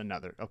there's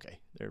another. Okay,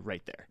 they're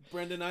right there.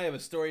 Brendan, I have a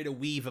story to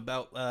weave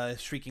about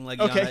Shrieking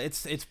Legiana. Okay.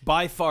 It's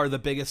by far the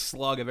biggest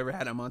slug I've ever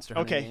had on Monster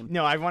Hunter game.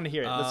 No, I want to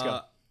hear it. Let's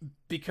go.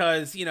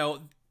 Because,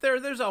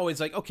 there's always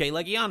like, okay,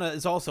 Legiana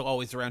is also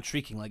always around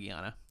Shrieking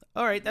Legiana.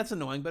 All right, that's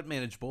annoying, but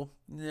manageable.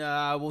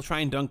 We'll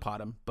try and dung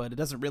pot him, but it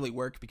doesn't really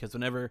work because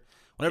whenever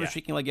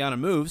Shrieking Legiana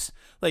moves,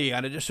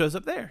 Legiana just shows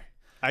up there.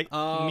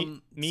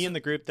 Me and the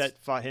group that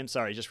fought him,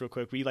 sorry, just real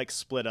quick, we like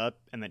split up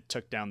and then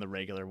took down the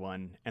regular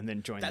one and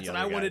then joined the other guys.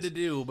 That's what I wanted to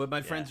do, but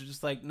my friends are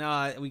just like,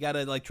 nah, we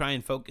gotta like try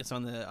and focus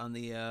on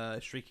the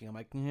Shrieking. I'm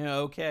like, yeah,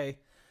 okay.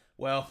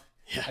 Well,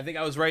 I think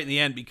I was right in the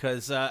end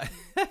because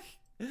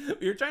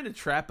we were trying to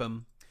trap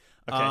him.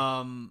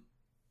 Okay.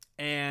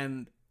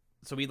 And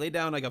so we laid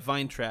down like a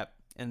vine trap,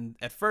 and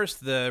at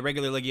first the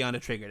regular Legiana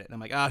triggered it. And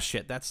I'm like, ah,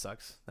 shit, that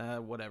sucks.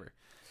 Whatever.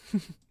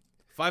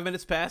 5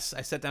 minutes pass,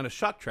 I set down a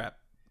shock trap.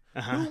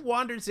 Who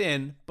wanders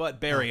in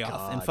but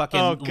Barioth and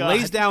fucking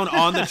lays down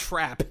on the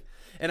trap,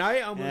 and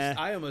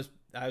I was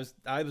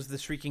the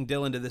Shrieking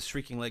Dylan to this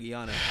Shrieking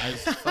Legiana. I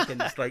was fucking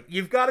just like,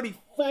 you've got to be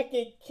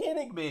fucking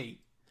kidding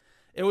me.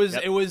 It was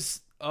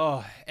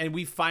and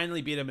we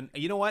finally beat him. And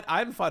you know what? I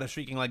haven't fought a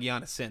Shrieking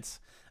Legiana since.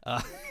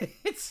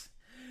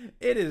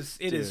 It is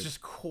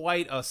just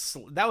quite a.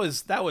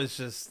 That was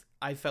just.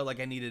 I felt like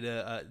I needed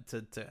to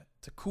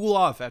cool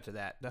off after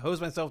that, to hose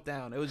myself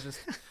down. It was just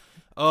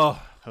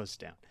hose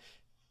down.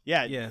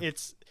 Yeah,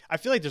 I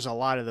feel like there's a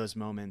lot of those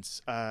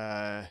moments.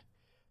 The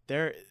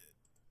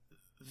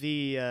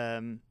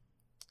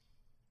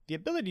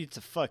ability to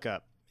fuck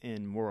up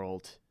in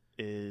World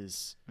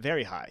is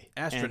very high,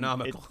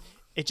 astronomical.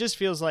 It just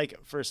feels like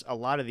for a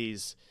lot of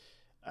these.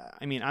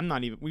 I mean,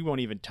 we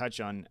won't even touch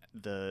on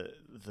the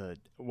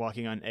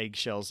walking on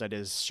eggshells that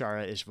is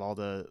Shara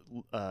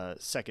Ishvalda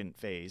second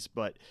phase,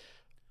 but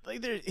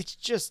like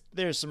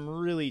there's some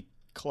really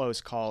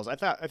close calls. I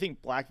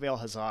think Black Veil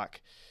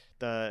Hazak.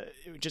 I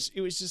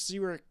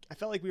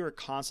felt like we were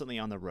constantly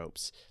on the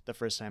ropes the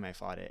first time I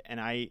fought it, and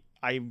I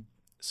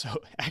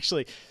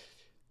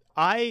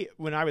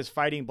when I was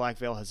fighting Black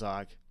Veil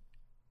Hazak,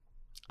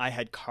 I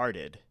had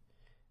carded,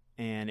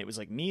 and it was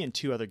like me and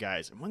 2 other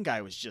guys, and one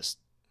guy was just,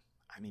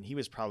 I mean, he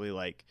was probably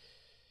like,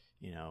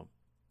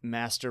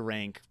 master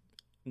rank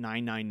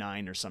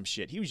 999 or some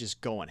shit. He was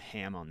just going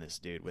ham on this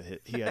dude with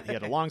it. He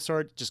had a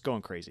longsword, just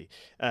going crazy.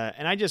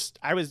 And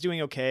I was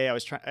doing okay.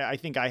 I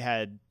think I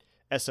had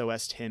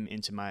SOS'd him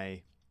into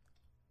my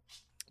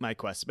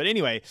quest. But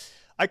anyway,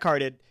 I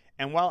carded,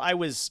 and while I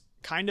was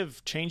kind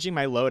of changing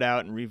my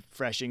loadout and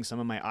refreshing some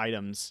of my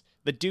items,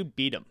 the dude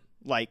beat him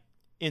like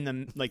in the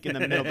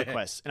middle of the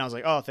quest, and I was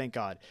like, oh, thank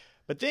God.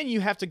 But then you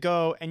have to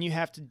go and you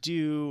have to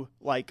do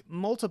like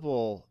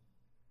multiple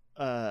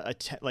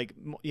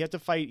you have to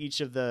fight each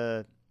of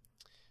the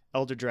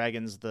Elder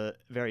Dragons, the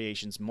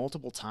variations,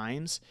 multiple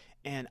times,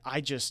 and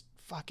I just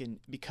fucking,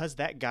 because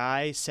that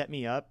guy set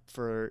me up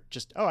for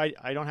just, I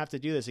don't have to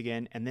do this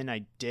again, and then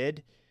I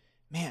did.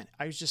 Man,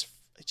 it just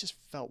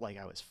felt like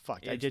I was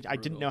fucked. I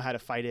didn't know how to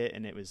fight it,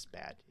 and it was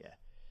bad.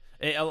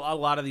 Yeah. A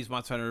lot of these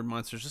Monster Hunter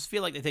monsters just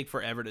feel like they take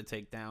forever to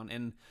take down,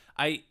 and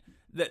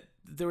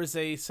there was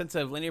a sense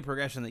of linear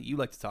progression that you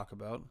like to talk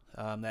about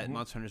that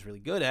Monster Hunter is really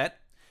good at,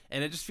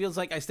 and it just feels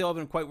like I still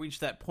haven't quite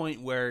reached that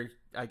point where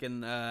I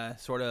can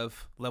sort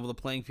of level the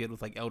playing field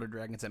with like Elder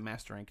Dragons at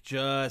Master Rank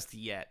just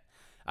yet.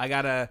 I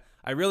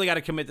really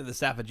gotta commit to the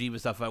Safajiva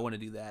stuff if I want to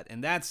do that,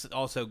 and that's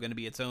also going to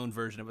be its own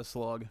version of a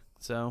slog.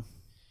 So,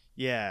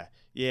 yeah,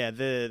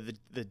 the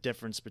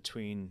difference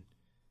between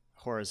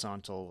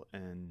horizontal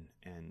and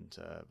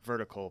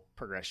vertical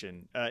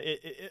progression.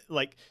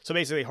 So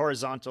basically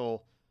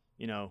horizontal,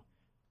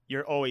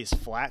 you're always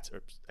flat.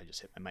 Oops, I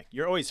just hit my mic.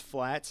 You're always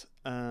flat.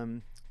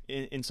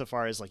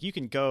 Insofar as like you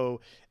can go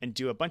and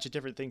do a bunch of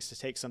different things to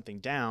take something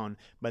down,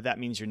 but that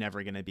means you're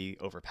never going to be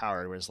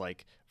overpowered. Whereas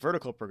like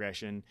vertical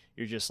progression,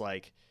 you're just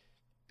like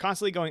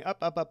constantly going up,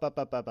 up, up, up,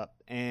 up, up, up.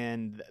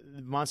 And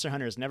Monster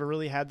Hunter has never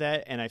really had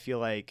that. And I feel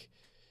like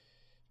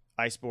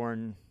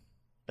Iceborne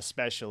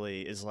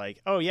especially is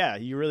like, oh yeah,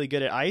 you're really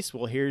good at ice.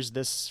 Well, here's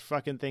this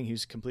fucking thing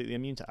who's completely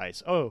immune to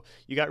ice. Oh,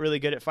 you got really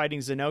good at fighting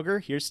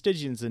Zinogre. Here's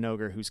Stygian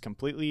Zinogre, who's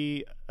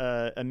completely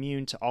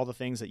immune to all the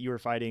things that you were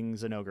fighting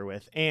Zinogre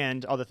with,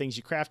 and all the things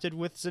you crafted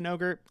with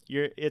Zinogre.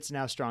 It's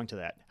now strong to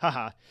that.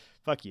 Haha,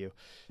 fuck you.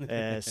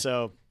 Yeah,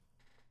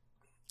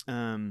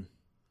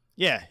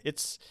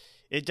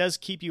 it does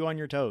keep you on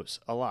your toes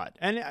a lot,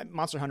 and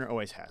Monster Hunter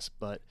always has,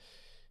 but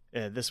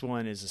this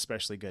one is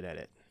especially good at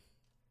it.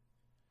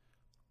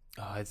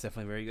 Oh, it's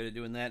definitely very good at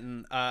doing that,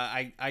 and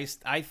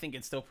I think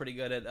it's still pretty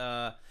good at.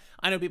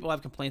 I know people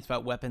have complaints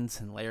about weapons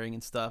and layering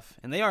and stuff,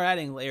 and they are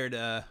adding layered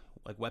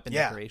like weapon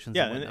decorations.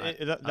 Yeah, and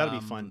whatnot, that'll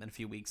be fun in a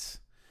few weeks.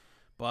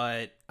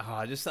 But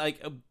just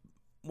like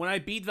when I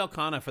beat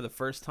Velkhana for the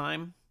first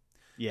time,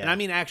 and I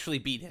mean actually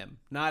beat him,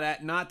 not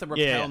the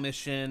repel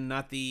mission,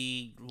 not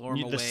the lure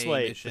him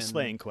away mission, the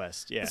slaying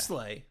quest, the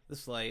slay,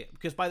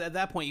 because at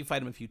that point you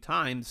fight him a few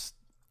times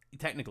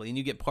technically, and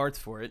you get parts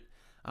for it.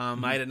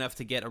 I had enough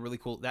to get a really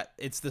cool.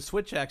 It's the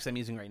Switch Axe I'm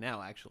using right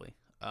now, actually.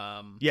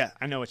 Yeah,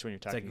 I know which one you're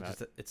talking about.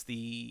 It's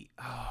the.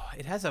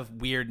 It has a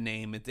weird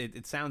name.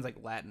 It sounds like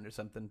Latin or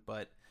something,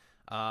 but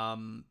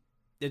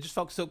it just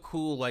felt so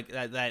cool. Like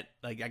that.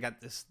 Like I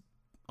got this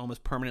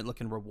almost permanent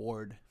looking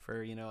reward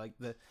for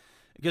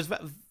because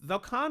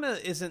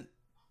Velkhana isn't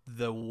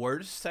the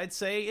worst. I'd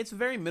say it's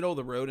very middle of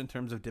the road in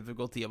terms of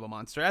difficulty of a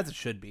monster, as it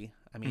should be.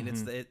 I mean,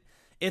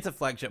 it's a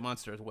flagship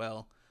monster as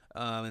well.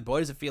 And boy,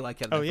 does it feel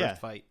like it in the first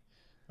fight.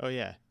 Oh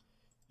yeah,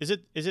 is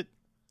it?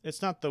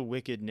 It's not the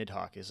Wicked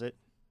Nidhogg, is it?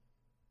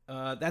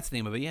 That's the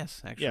name of it.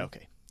 Yes, actually. Yeah.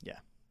 Okay.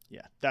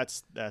 Yeah.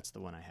 That's the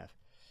one I have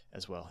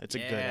as well. It's a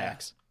good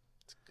axe.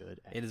 It's a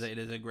good axe. It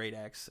is a great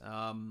axe.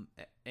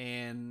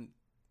 And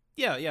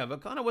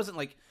Velkhana wasn't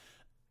like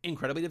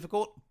incredibly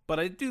difficult, but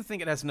I do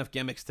think it has enough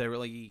gimmicks to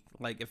really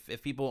like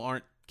if people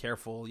aren't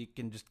careful, you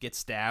can just get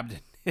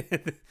stabbed.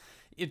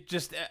 It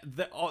just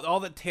all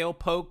the tail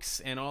pokes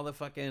and all the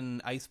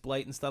fucking ice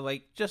blight and stuff,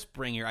 like just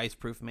bring your ice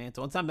proof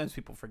mantle. And sometimes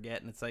people forget,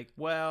 and it's like,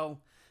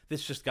 well,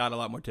 this just got a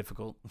lot more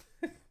difficult.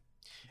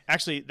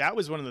 Actually, that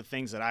was one of the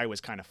things that I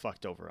was kind of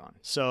fucked over on.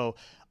 So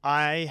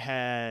I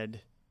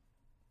had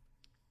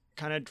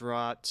kind of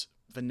dropped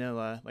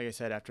vanilla, like I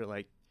said, after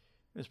like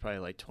it was probably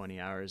like 20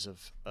 hours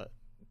of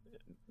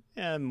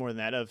more than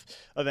that of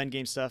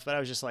endgame stuff. But I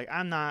was just like,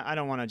 I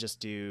don't want to just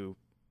do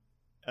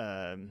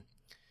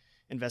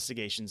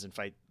investigations and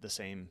fight the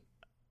same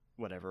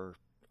whatever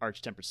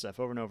arch-tempered stuff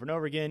over and over and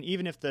over again,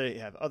 even if they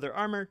have other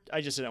armor.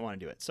 I just didn't want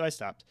to do it, so I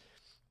stopped.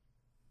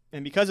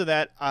 And because of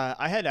that,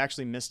 I had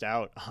actually missed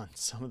out on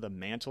some of the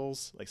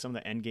mantles, like some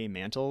of the endgame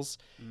mantles,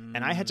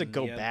 and I had to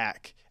go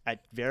back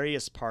at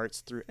various parts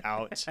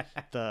throughout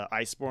the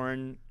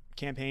Iceborne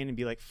campaign and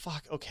be like,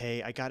 fuck,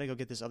 okay, I gotta go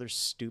get this other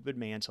stupid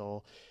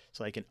mantle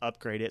so I can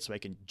upgrade it, so I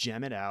can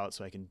gem it out,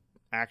 so I can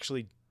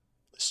actually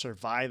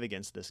survive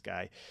against this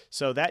guy.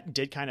 So that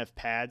did kind of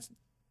pad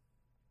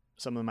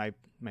some of my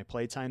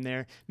playtime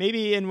there,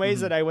 maybe in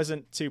ways that I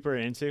wasn't super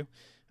into,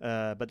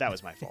 but that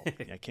was my fault.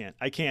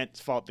 I can't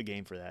fault the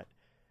game for that.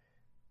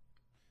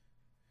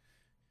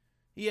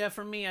 Yeah,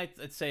 for me,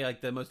 I'd say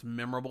like the most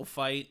memorable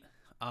fight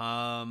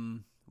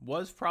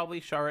Was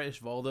probably Shara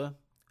Ishvalda.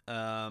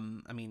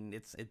 I mean,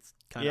 it's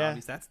kind of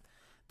obvious.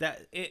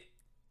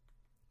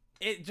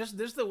 It just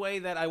there's the way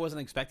that I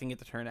wasn't expecting it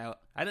to turn out.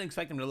 I didn't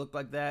expect him to look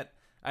like that.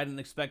 I didn't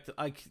expect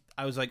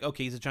I was like,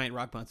 okay, he's a giant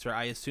rock monster.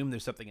 I assume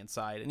there's something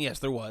inside, and yes,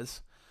 there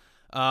was.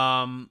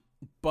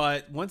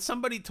 But once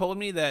somebody told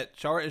me that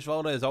Shara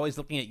Ishvalda is always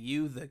looking at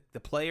you, the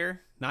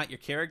player, not your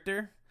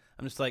character,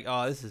 I'm just like,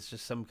 oh, this is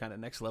just some kind of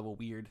next level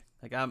weird.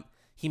 Like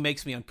he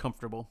makes me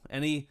uncomfortable,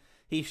 and he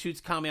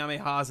shoots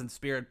Kamehamehas and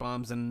spirit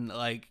bombs, and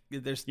like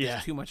there's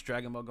too much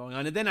Dragon Ball going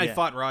on. And then I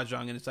fought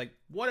Rajang, and it's like,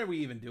 what are we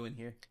even doing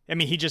here? I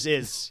mean, he just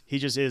is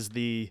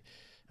the.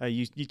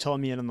 You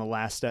told me it on the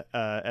last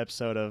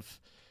episode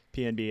of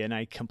PNB, and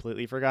I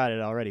completely forgot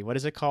it already. What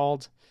is it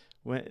called?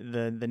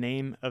 The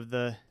name of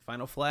the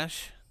Final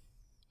Flash?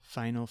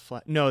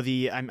 No,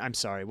 I'm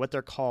sorry. What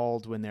they're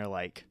called when they're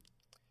like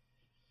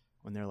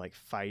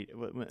fight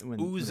when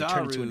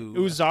Uzaru.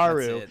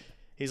 Uzaru.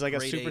 He's like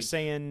a Super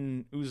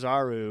Saiyan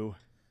Uzaru.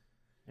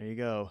 There you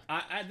go.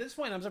 At this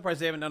point, I'm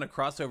surprised they haven't done a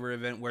crossover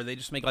event where they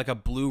just make like a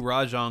blue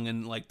Rajang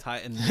and like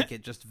and make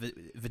it just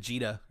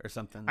Vegeta or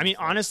something. I mean,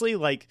 honestly,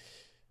 like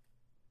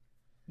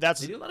they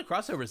do a lot of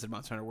crossovers in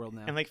Monster Hunter World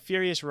now. And like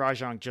Furious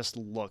Rajang just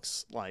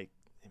looks like,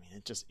 I mean,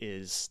 it just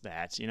is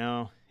that, you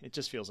know? It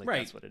just feels like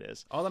that's what it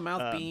is. All the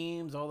mouth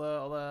beams, all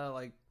the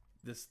like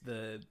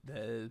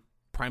the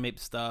primate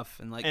stuff,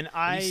 and like, and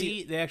you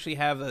see they actually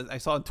have I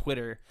saw on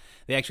Twitter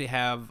they actually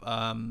have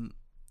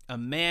a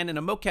man in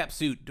a mocap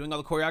suit doing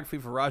all the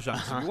choreography for Rajang.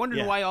 So you're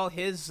wondering why all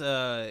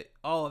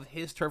of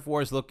his turf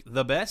wars look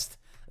the best?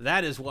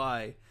 That is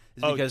why.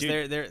 Is because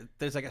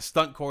there's like a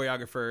stunt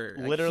choreographer.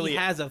 Literally, he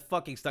has a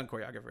fucking stunt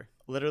choreographer.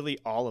 Literally,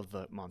 all of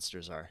the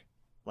monsters are.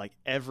 Like,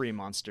 every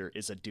monster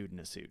is a dude in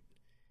a suit.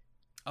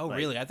 Oh, like,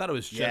 really? I thought it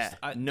was just...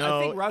 I think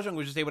Rajang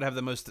was just able to have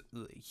the most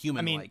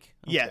human-like.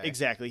 I mean, yeah,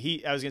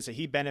 exactly. I was going to say,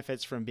 he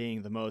benefits from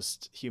being the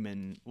most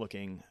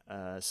human-looking.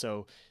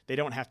 So they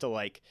don't have to,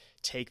 like,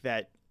 take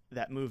that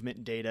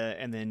movement data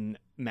and then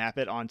map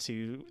it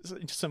onto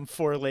some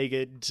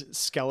four-legged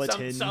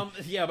skeleton.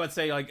 But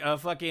say, like, a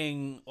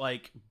fucking,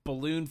 like,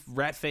 balloon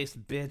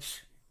rat-faced bitch.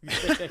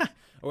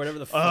 Or whatever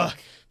the fuck.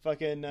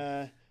 Fucking...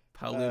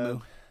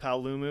 Paolumu.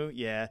 Paolumu,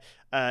 yeah.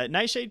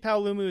 Nightshade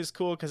Paolumu is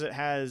cool because it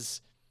has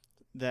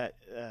that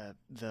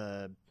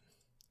the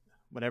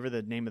whatever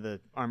the name of the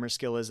armor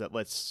skill is that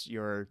lets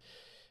your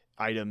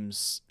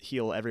items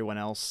heal everyone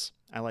else.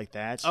 I like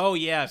that. Oh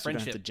yeah, so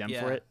friendship. You don't have to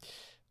gem for it.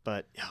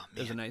 But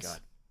those are nice. God.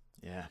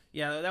 Yeah.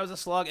 Yeah, that was a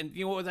slug, and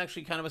you know what was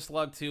actually kind of a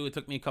slug too? It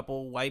took me a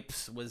couple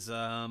wipes. Was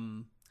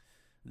the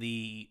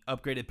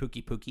upgraded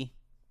Pookie Pookie.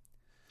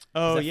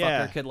 Oh that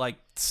yeah, fucker could like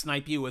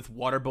snipe you with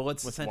water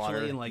bullets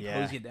essentially and like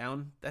hose you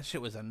down. That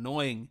shit was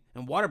annoying.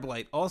 And Water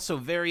Blight also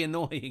very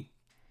annoying.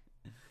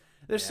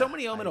 There's so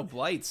many elemental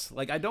blights.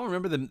 Like I don't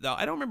remember them.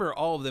 I don't remember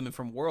all of them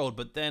from World.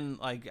 But then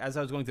like as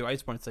I was going through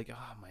Iceborne, it's like,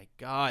 oh my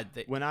god.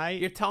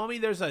 You're telling me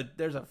there's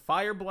a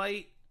fire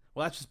blight?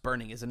 Well, that's just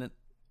burning, isn't it?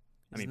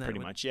 Pretty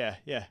much. Yeah.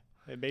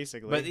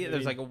 Basically. But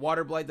there's like a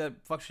water blight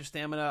that fucks your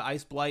stamina.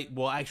 Ice blight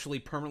will actually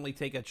permanently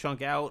take a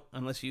chunk out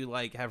unless you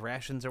like have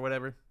rations or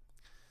whatever.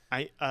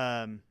 I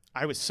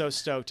was so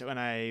stoked when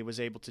I was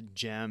able to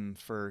gem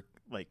for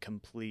like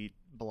complete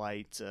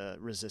blight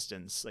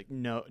resistance, like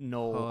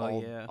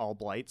all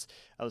blights.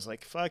 I was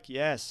like, fuck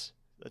yes,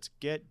 let's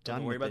get done.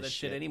 Don't worry with about this that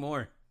shit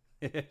anymore.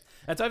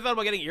 That's how I thought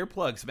about getting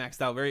earplugs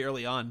maxed out very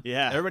early on.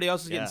 Yeah, everybody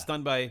else is getting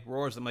stunned by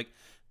roars. I'm like,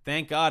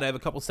 thank God I have a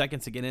couple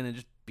seconds to get in and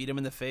just beat him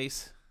in the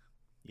face.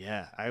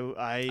 Yeah,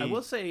 I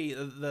will say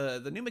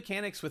the new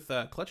mechanics with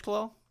Clutch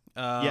Claw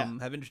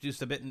have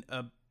introduced a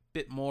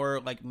bit more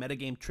like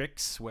metagame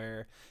tricks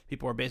where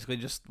people are basically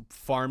just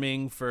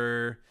farming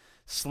for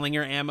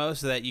slinger ammo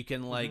so that you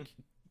can like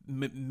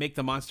make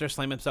the monster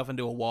slam himself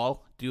into a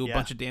wall, do a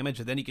bunch of damage,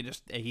 and then you can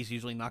he's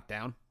usually knocked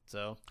down.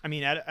 So I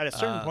mean, at a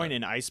certain point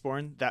in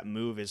Iceborne, that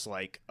move is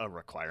like a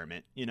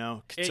requirement, you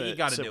know, you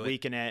got to do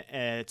weaken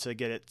it, to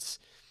get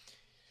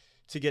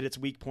its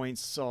weak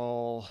points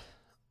all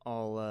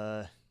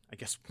I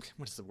guess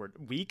what is the word,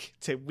 weak,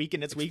 to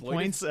weaken its weak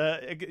points.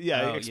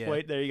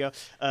 Exploit. There you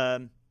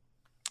go.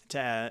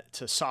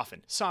 To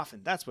soften.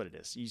 That's what it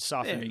is. You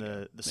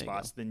soften the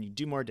spots, then you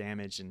do more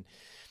damage and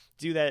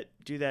do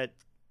that.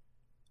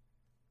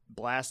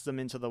 Blast them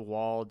into the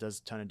wall, does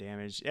a ton of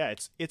damage. Yeah,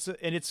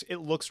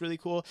 it looks really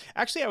cool.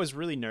 Actually, I was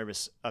really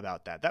nervous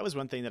about that. That was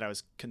one thing that I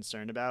was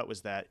concerned about, was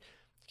that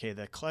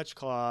the Clutch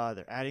Claw,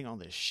 they're adding all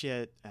this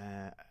shit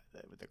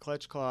with the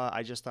Clutch Claw.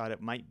 I just thought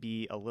it might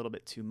be a little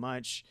bit too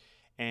much,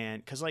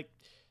 and because like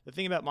the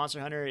thing about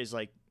Monster Hunter is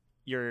like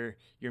your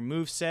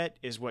move set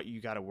is what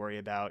you got to worry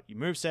about. Your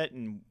move set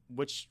and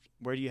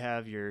where do you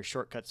have your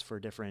shortcuts for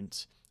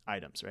different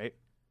items, right?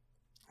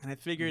 And I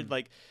figured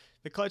like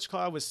the Clutch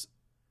Claw was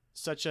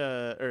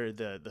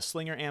the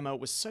slinger ammo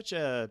was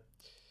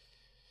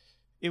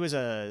it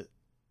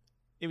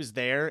was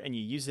there and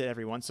you used it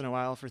every once in a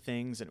while for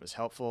things and it was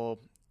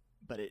helpful,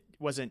 but it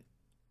wasn't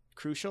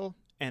crucial.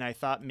 And I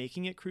thought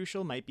making it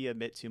crucial might be a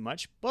bit too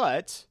much,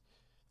 but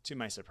to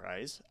my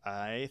surprise,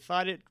 I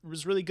thought it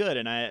was really good,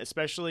 and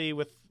especially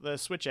with the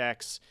switch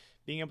axe,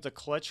 being able to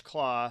clutch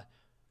claw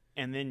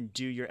and then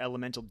do your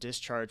elemental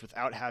discharge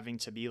without having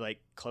to be like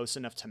close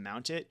enough to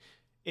mount it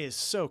is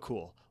so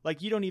cool.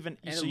 Like you don't even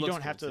so you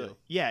don't have to too.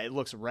 Yeah, it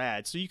looks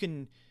rad. So you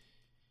can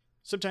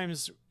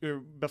sometimes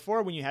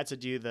before when you had to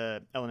do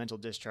the elemental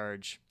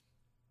discharge,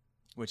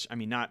 which I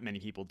mean not many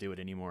people do it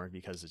anymore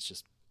because it's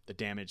just the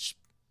damage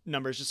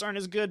numbers just aren't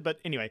as good, but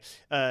anyway,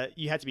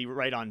 you had to be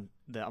right on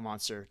the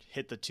monster,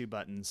 hit the 2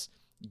 buttons,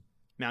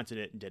 mounted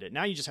it and did it.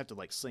 Now you just have to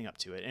like sling up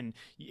to it, and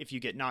if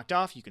you get knocked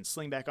off, you can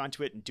sling back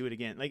onto it and do it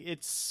again. Like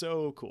it's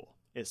so cool.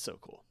 It's so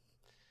cool.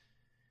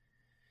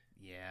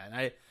 Yeah,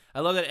 and I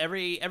love that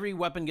every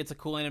weapon gets a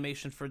cool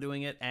animation for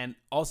doing it, and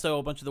also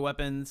a bunch of the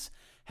weapons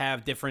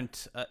have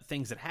different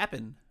things that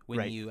happen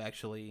when you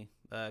actually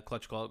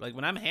clutch claw. Like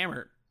when I'm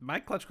hammer, my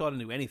clutch claw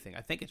doesn't do anything.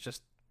 I think it's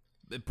just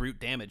brute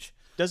damage.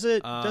 Does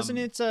it? Doesn't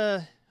it?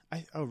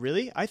 Oh,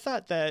 really? I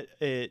thought that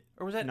it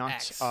or was that knocked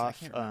X? off. I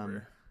can't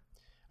remember.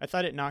 I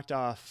thought it knocked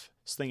off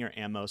slinger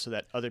ammo so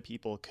that other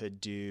people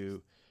could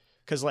do,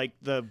 because like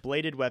the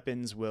bladed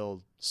weapons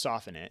will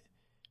soften it,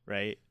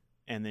 right?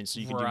 And then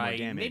so you can do more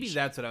damage. Maybe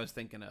that's what I was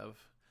thinking of.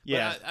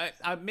 Yeah,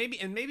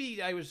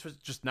 maybe I was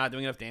just not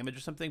doing enough damage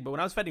or something. But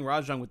when I was fighting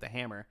Rajang with the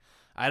hammer,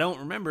 I don't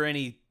remember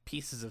any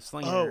pieces of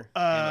slinger ammo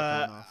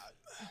coming off.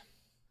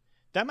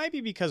 That might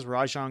be because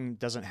Rajang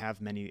doesn't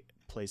have many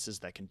places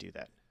that can do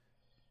that.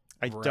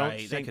 I don't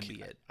think that could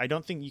be it. I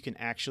don't think you can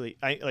actually.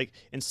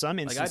 In some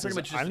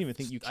instances, I don't even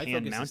think you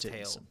can mount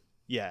it.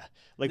 Yeah,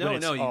 like no,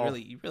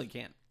 you really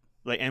can't.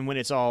 Like, and when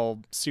it's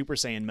all Super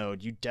Saiyan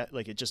mode,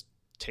 it just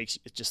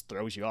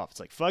throws you off. It's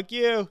like fuck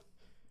you.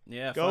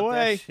 Yeah, go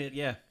away. That shit.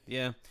 Yeah.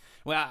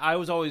 Well, I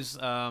was always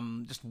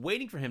just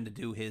waiting for him to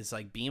do his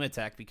like beam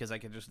attack because I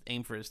could just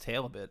aim for his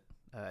tail a bit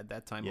at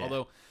that time. Yeah.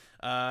 Although,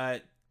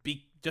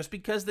 just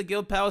because the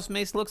Guild Palace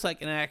Mace looks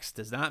like an axe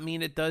does not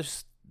mean it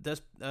does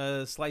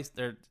slice,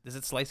 or is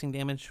it slicing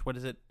damage? What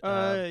is it?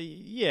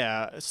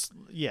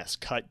 Yes,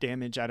 cut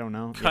damage. I don't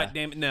know. Cut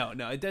damage. No,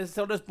 it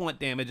still does blunt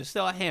damage. It's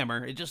still a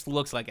hammer. It just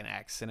looks like an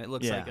axe, and it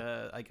looks like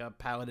a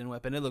paladin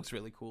weapon. It looks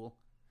really cool.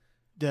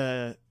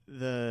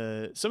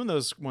 Some of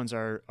those ones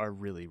are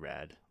really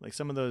rad. Like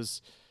some of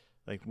those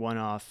like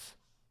one-off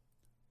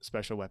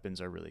special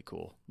weapons are really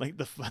cool. Like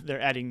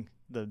they're adding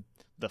the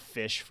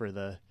fish for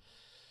dual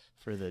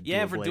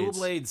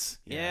blades.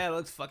 Yeah, it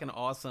looks fucking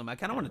awesome. I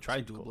kind of want to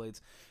try dual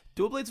blades.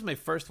 Dual blades was my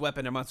first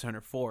weapon in Monster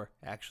Hunter 4,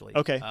 actually.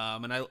 Okay.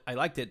 And I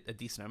liked it a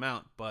decent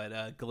amount,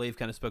 but Glaive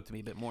kind of spoke to me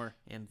a bit more.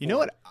 You know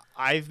what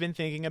I've been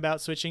thinking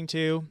about switching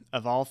to,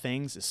 of all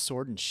things, is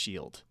Sword and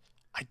Shield.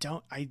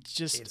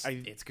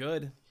 It's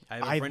good.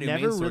 I've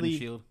never really.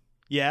 Shield.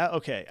 Yeah,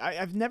 okay.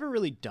 I've never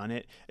really done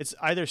it. It's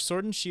either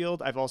Sword and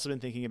Shield. I've also been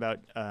thinking about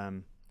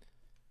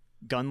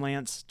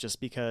Gunlance, just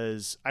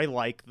because I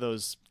like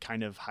those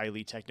kind of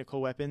highly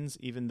technical weapons,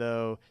 even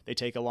though they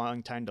take a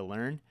long time to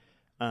learn.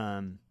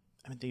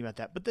 I've been thinking about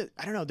that, but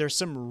I don't know. There's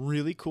some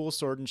really cool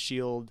Sword and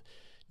Shield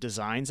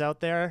designs out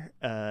there,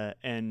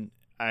 and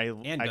I've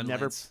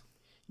never.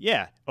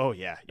 Yeah. Oh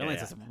yeah. Gunlance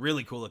has some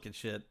really cool looking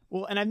shit.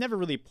 Well, and I've never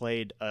really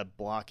played a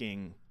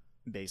blocking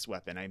based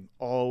weapon. I've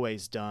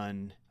always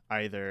done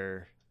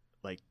either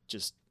like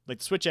just like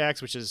the switch axe,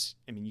 which is,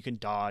 I mean, you can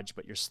dodge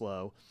but you're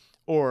slow,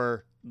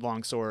 or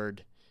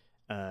longsword,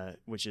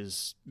 which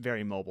is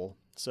very mobile.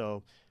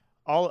 So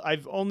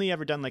I've only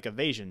ever done like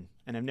evasion,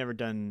 and I've never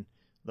done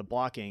the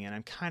blocking, and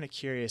I'm kind of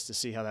curious to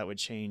see how that would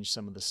change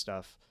some of the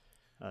stuff.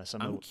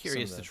 I'm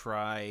curious to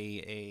try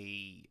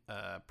a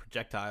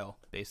projectile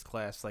based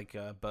class like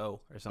bow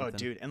or something. Oh,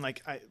 dude, and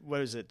like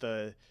what is it,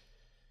 the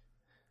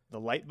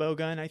light bow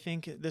gun? I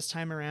think this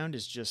time around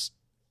is just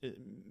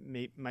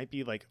might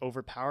be like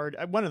overpowered.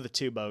 One of the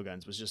 2 bow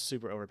guns was just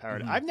super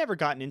overpowered. I've never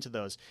gotten into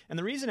those, and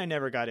the reason I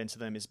never got into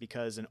them is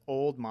because an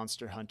old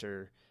Monster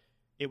Hunter,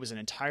 it was an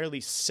entirely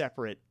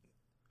separate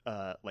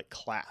like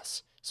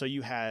class. So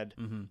you had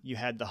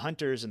the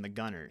hunters and the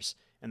gunners,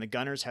 and the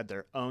gunners had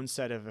their own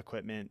set of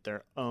equipment,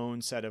 their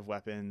own set of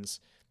weapons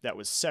that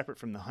was separate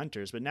from the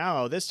hunters. But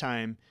now this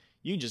time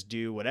you can just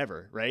do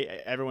whatever, right?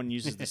 Everyone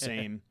uses the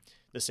same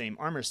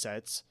armor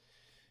sets,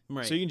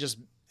 right? So you can just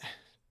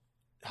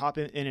hop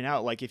in and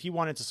out. Like if you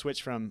wanted to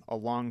switch from a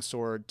long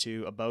sword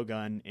to a bow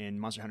gun in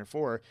Monster Hunter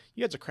 4,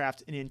 you had to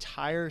craft an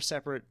entire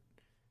separate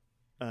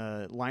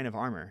line of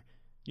armor.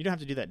 You don't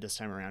have to do that this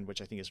time around,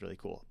 which I think is really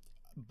cool.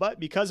 But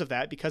because of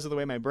the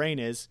way my brain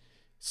is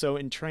so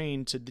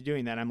entrained to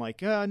doing that, I'm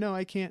like, oh, no,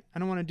 I can't. I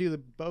don't want to do the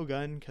bow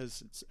gun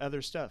because it's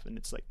other stuff. And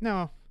it's like,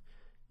 no,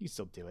 you can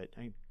still do it.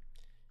 I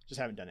just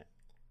haven't done it.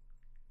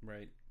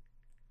 Right.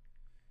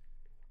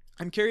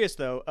 I'm curious,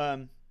 though,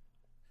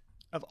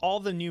 of all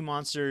the new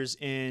monsters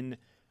in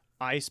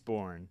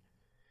Iceborne,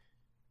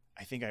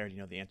 I think I already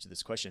know the answer to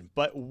this question,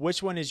 but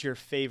which one is your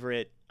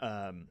favorite,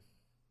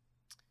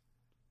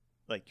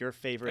 like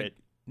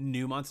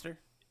new monster?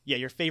 Yeah,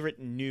 your favorite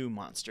new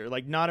monster,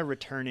 like not a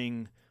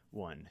returning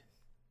one.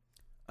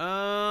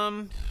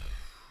 And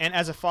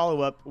as a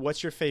follow-up,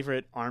 what's your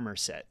favorite armor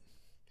set?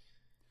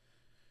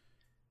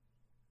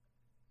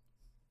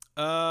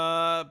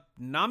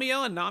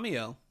 Namiel and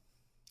Namiel.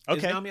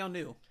 Okay. Is Namiel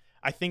new?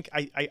 I think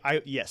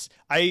yes.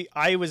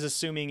 I was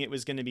assuming it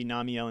was going to be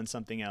Namiel and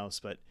something else,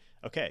 but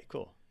okay,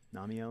 cool.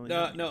 Namiel and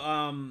Namiel.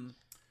 No.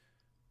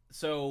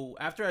 So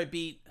after I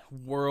beat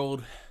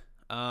World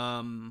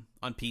on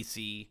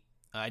PC,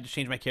 I just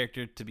changed my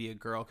character to be a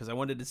girl because I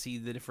wanted to see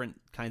the different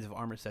kinds of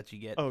armor sets you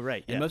get. Oh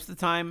right. And most of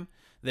the time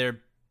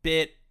they're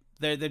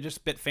just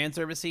a bit fan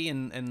servicey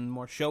and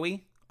more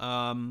showy.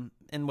 And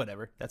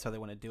whatever. That's how they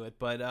want to do it.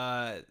 But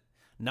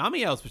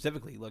Namiel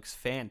specifically looks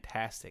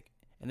fantastic.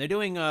 And they're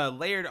doing a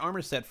layered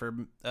armor set for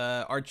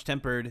Arch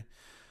Tempered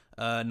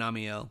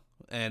Namiel.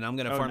 And I'm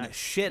going to farm the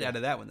shit out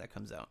of that when that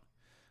comes out.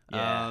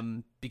 Yeah.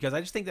 Because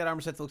I just think that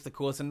armor set looks the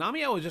coolest. And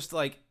Namiel was just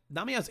like,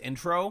 Namiel's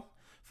intro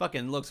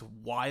fucking looks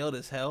wild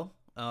as hell.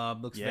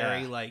 Looks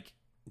very like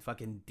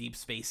fucking deep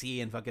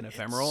spacey and fucking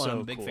ephemeral. So and I'm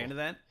a big cool. fan of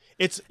that.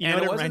 It's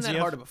and it wasn't that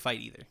hard of a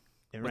fight either.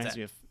 It reminds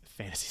me of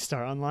Phantasy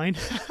Star Online.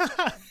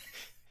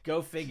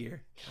 Go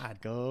figure. God.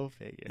 Go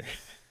figure.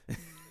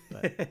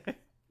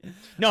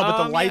 No,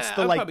 but the lights,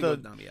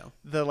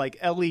 the like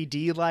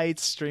LED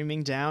lights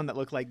streaming down that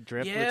look like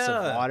driplets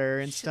of water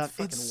and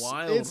stuff. It's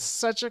wild. It's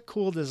such a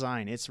cool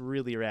design. It's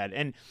really rad.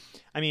 And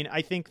I mean,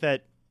 I think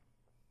that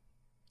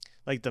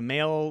like the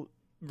male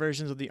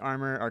versions of the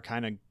armor are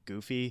kind of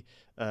goofy,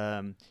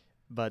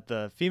 but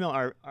the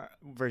female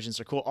versions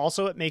are cool.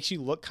 Also, it makes you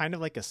look kind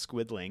of like a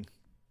squidling.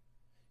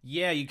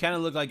 Yeah, you kind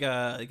of look like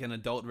an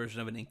adult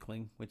version of an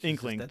Inkling.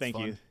 Thank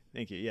you.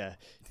 Yeah,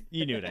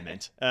 you knew what I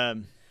meant.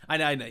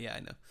 I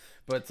know.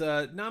 But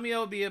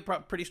Namiel would be a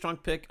pretty strong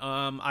pick.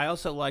 I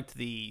also liked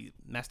the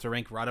Master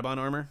Rank Radabon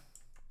armor.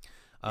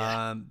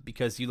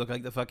 Because you look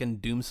like the fucking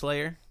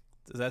Doomslayer.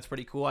 So that's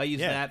pretty cool. I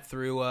used that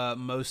through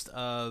most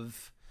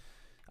of,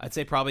 I'd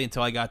say probably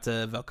until I got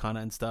to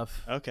Velkhana and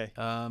stuff. Okay.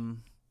 I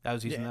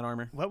was using that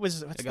armor. What's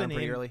the name?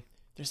 Pretty early.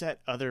 There's that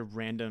other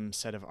random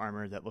set of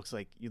armor that looks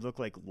like you look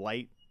like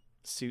Light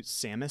Suit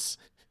Samus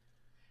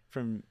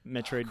from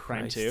Metroid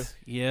Prime 2.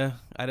 Yeah,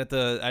 I'd have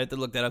to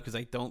look that up because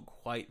I don't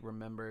quite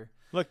remember.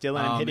 Look,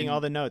 Dylan, I'm hitting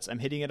all the notes. I'm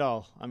hitting it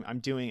all. I'm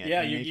doing it.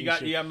 Yeah, you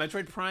got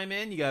Metroid Prime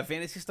in. You got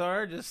Phantasy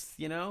Star. Just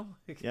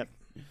Yep.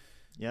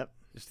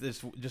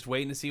 Just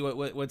waiting to see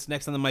what's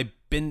next on my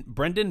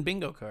Brendan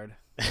bingo card.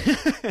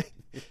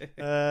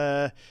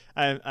 I'm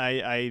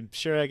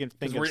sure I can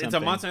think of something. It's a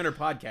Monster Hunter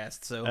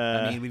podcast, so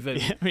I mean we've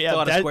a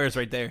lot of squares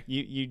right there.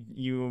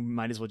 You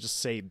might as well just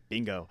say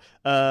bingo.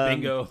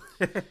 Bingo.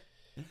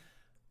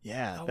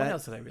 Yeah. What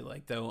else did I really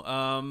like though?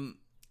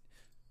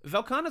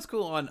 Velkhana's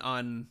cool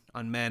on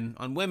men.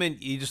 On women,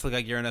 you just look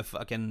like you're in a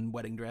fucking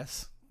wedding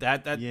dress.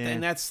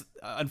 And that's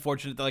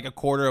unfortunate that like a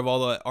quarter of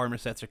all the armor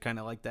sets are kind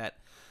of like that.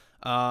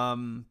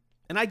 And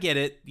I get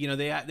it. You know,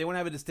 they want to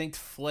have a distinct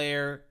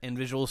flair and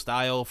visual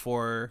style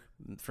for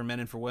men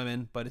and for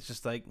women, but it's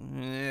just like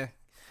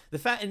the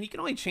fact, and you can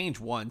only change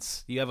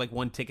once. You have like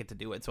one ticket to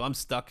do it, so I'm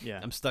stuck. Yeah.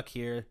 I'm stuck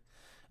here,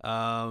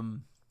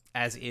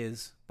 as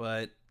is.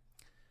 But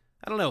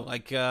I don't know.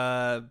 Like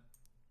Sharash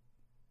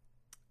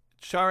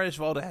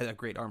Valda has a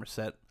great armor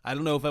set. I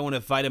don't know if I want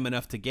to fight him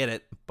enough to get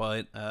it,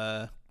 but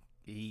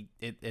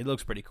it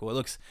looks pretty cool. It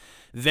looks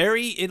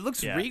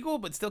regal,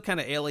 but still kind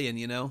of alien.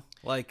 You know,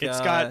 like it's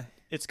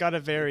got a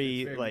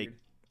very like weird.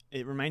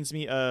 It reminds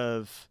me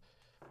of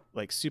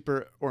like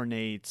super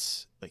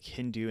ornate like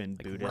Hindu and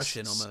like Buddhist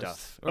Russian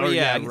stuff.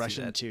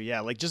 Russian too.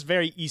 Yeah, like just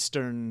very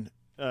Eastern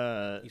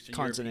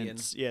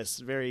consonants. European. Yes,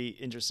 very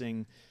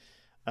interesting.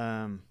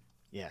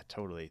 Yeah,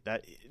 totally.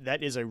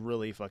 That is a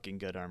really fucking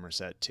good armor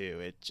set too.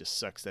 It just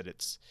sucks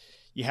that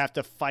you have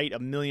to fight a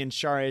million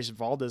Sharash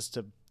Valdas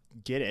to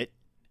get it.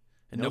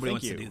 And nobody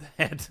wants to do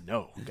that.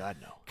 No, God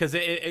no. Because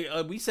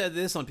we said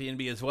this on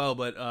PNB as well,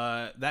 but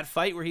that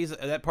fight where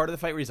that part of the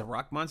fight where he's a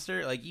rock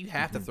monster, like you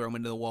have to throw him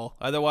into the wall.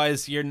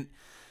 Otherwise, you're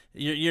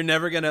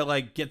never gonna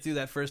like get through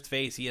that first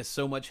phase. He has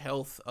so much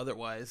health.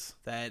 Otherwise,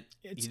 that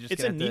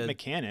it's a neat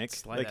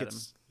mechanic. Like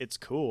it's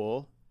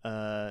cool.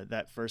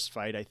 That first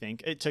fight, I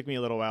think it took me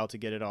a little while to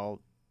get it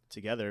all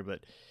together, but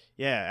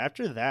yeah,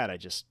 after that, I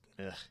just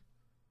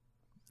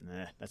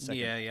that's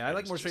I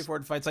like more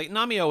straightforward fights. Like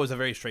Namiel was a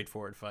very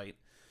straightforward fight.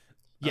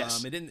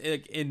 Yes,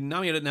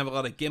 Namiel didn't have a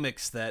lot of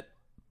gimmicks that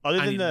other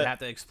than have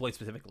to exploit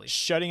specifically.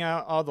 Shutting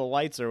out all the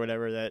lights or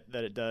whatever that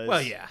it does.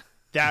 Well, yeah,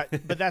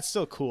 but that's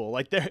still cool.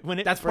 Like when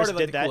it that's first part of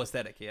like, did the that, cool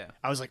aesthetic. Yeah,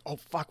 I was like, oh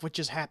fuck, what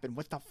just happened?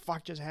 What the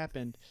fuck just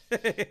happened?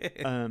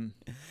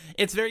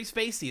 It's very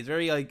spacey. It's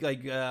very like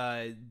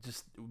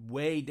just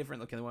way different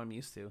looking than what I'm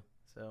used to.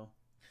 So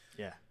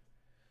yeah.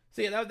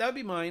 So yeah, that would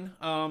be mine.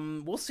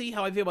 We'll see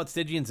how I feel about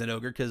Stygian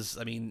Zinogre because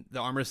I mean the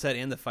armor set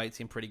and the fight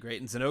seem pretty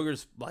great, and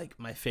Zinogre's like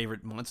my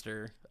favorite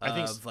monster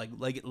of like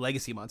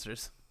legacy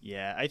monsters.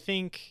 Yeah, I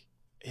think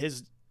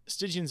his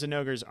Stygian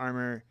Zinogre's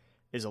armor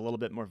is a little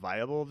bit more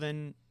viable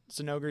than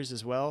Zinogre's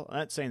as well. I'm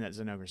not saying that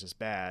Zinogre's is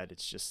bad.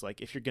 It's just like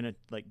if you're gonna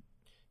like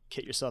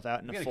kit yourself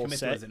out in a full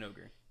set.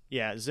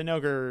 Yeah,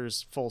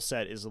 Zinogre's full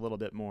set is a little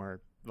bit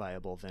more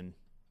viable than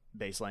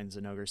baseline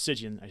Zinogre.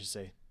 Stygian, I should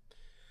say.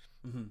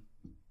 Mm-hmm.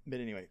 But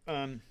anyway,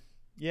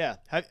 yeah.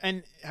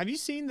 Have you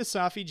seen the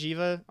Safi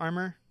Jiva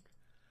armor?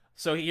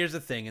 So here's the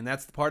thing, and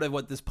that's part of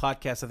what this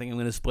podcast I think I'm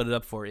going to split it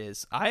up for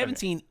is I haven't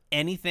seen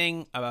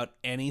anything about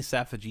any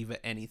Safi'jiiva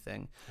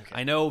anything. Okay.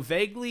 I know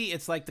vaguely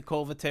it's like the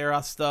Kol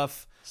Vateroth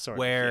stuff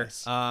where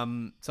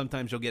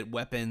sometimes you'll get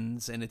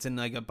weapons and it's in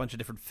like a bunch of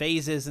different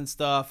phases and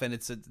stuff, and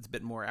it's a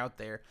bit more out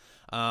there.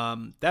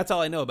 That's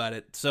all I know about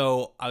it.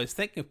 So I was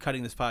thinking of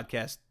cutting this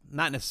podcast,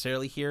 not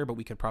necessarily here, but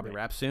we could probably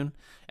wrap soon.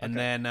 And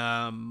then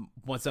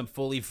once I'm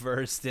fully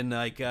versed in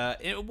like,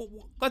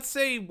 let's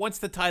say once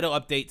the title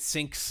update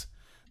syncs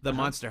the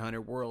Monster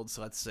Hunter worlds,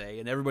 let's say,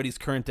 and everybody's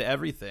current to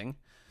everything,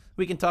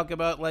 we can talk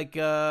about like,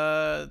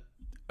 or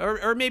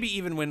maybe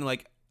even when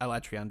like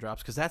Alatreon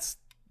drops, because that's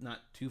not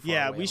too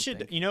far away, we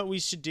should. You know what we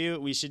should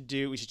do? We should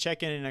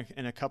check in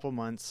a couple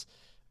months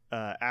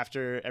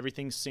after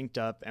everything's synced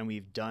up and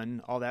we've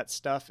done all that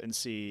stuff and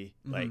see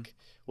like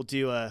we'll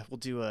do a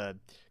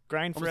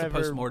Grind Almost Forever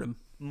a post-mortem.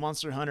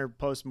 Monster Hunter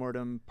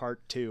postmortem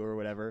part 2 or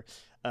whatever.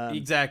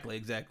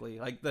 Exactly.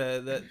 Like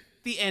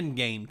the end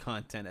game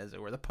content, as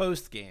it were, the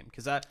post game.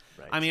 Because I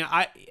mean,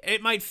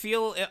 it might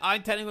feel I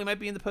technically might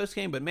be in the post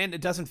game, but man,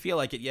 it doesn't feel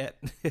like it yet.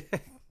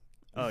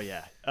 Oh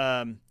yeah.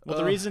 Well,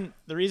 the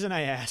reason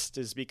I asked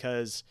is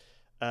because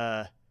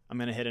I'm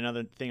gonna hit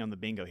another thing on the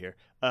bingo here.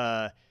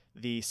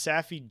 The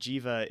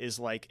Safi'jiiva is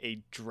like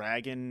a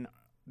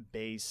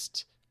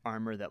dragon-based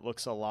armor that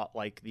looks a lot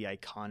like the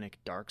iconic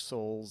Dark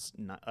Souls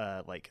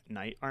like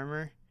knight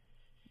armor.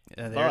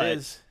 There it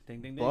is.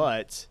 Ding ding ding.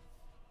 But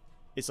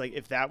it's like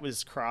if that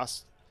was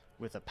crossed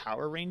with a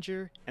Power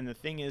Ranger, and the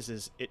thing is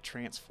it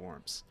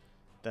transforms.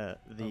 The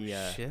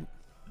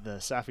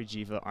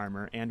Safi'jiiva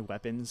armor and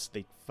weapons,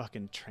 they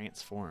fucking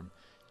transform.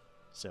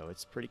 So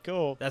it's pretty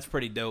cool. That's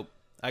pretty dope.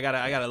 I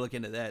gotta look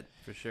into that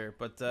for sure.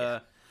 But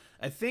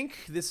I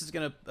think this is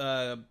gonna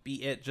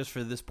be it just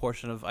for this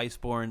portion of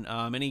Iceborne.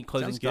 Any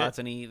closing thoughts?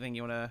 Anything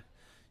you wanna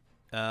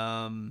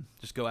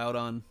just go out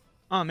on?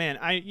 Oh man,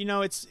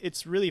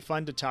 it's really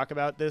fun to talk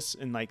about this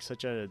in like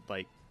such a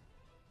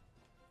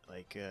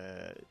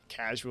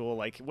casual,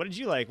 like, what did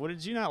you like, what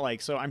did you not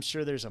like? So I'm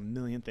sure there's a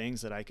million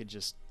things that I could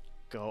just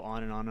go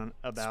on and on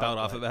about, spout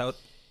off about.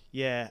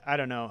 Yeah, I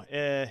don't know.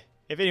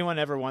 If anyone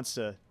ever wants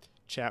to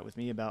chat with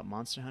me about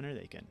Monster Hunter,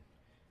 they can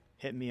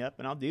hit me up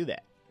and I'll do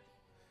that.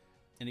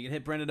 And you can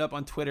hit Brendan up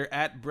on Twitter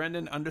at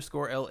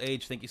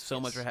Brendan_LH. Thank you so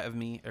much for having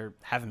me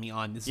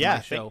on. This is my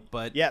show.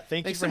 Thank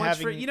you for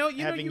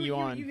having you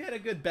on. You had a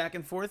good back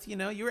and forth. You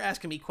were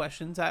asking me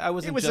questions. I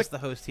wasn't just the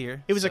host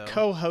here. It was a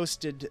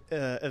co-hosted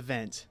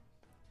event.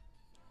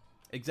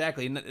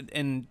 Exactly,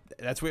 and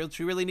that's what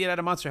you really need out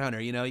of Monster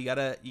Hunter. You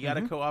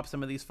gotta co-op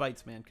some of these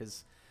fights, man,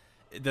 because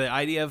the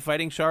idea of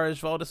fighting Shara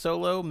Isvalda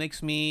solo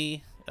makes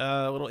me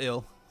a little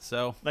ill.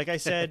 So, like I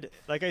said,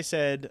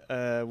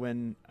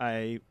 when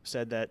I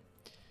said that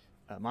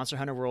Monster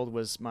Hunter World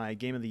was my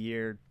game of the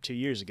year 2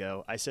 years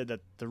ago, I said that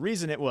the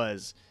reason it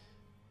was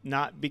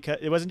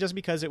it wasn't just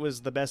because it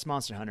was the best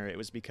Monster Hunter. It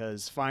was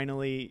because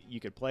finally you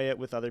could play it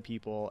with other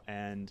people,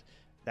 and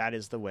that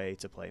is the way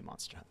to play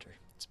Monster Hunter.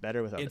 It's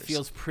better with others. It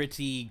feels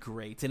pretty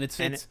great, and it's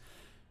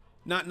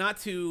not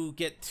to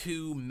get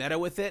too meta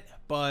with it,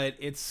 but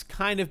it's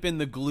kind of been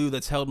the glue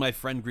that's held my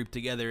friend group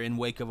together in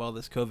wake of all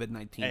this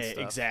COVID-19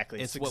 stuff. Exactly,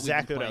 it's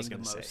exactly what I was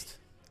going to say.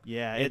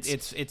 Yeah,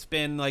 it's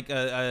been like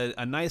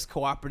a nice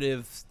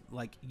cooperative,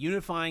 like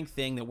unifying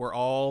thing that we're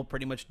all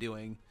pretty much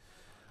doing,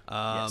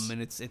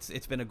 and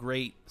it's been a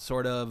great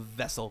sort of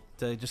vessel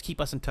to just keep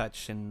us in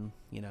touch and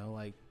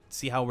like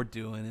see how we're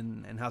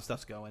doing and how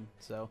stuff's going.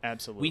 So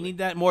absolutely, we need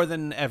that more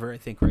than ever, I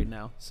think, right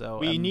now.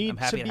 So I'm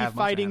happy to be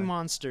fighting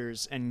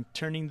monsters and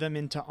turning them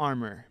into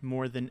armor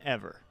more than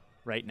ever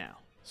right now.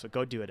 So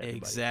go do it, everybody.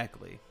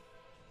 Exactly.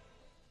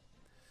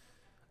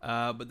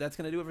 But that's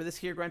going to do it for this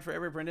here Grind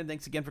Forever. Brendan,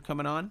 thanks again for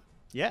coming on.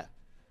 Yeah.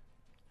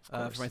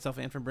 For myself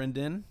and for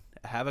Brendan,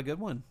 have a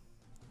good one.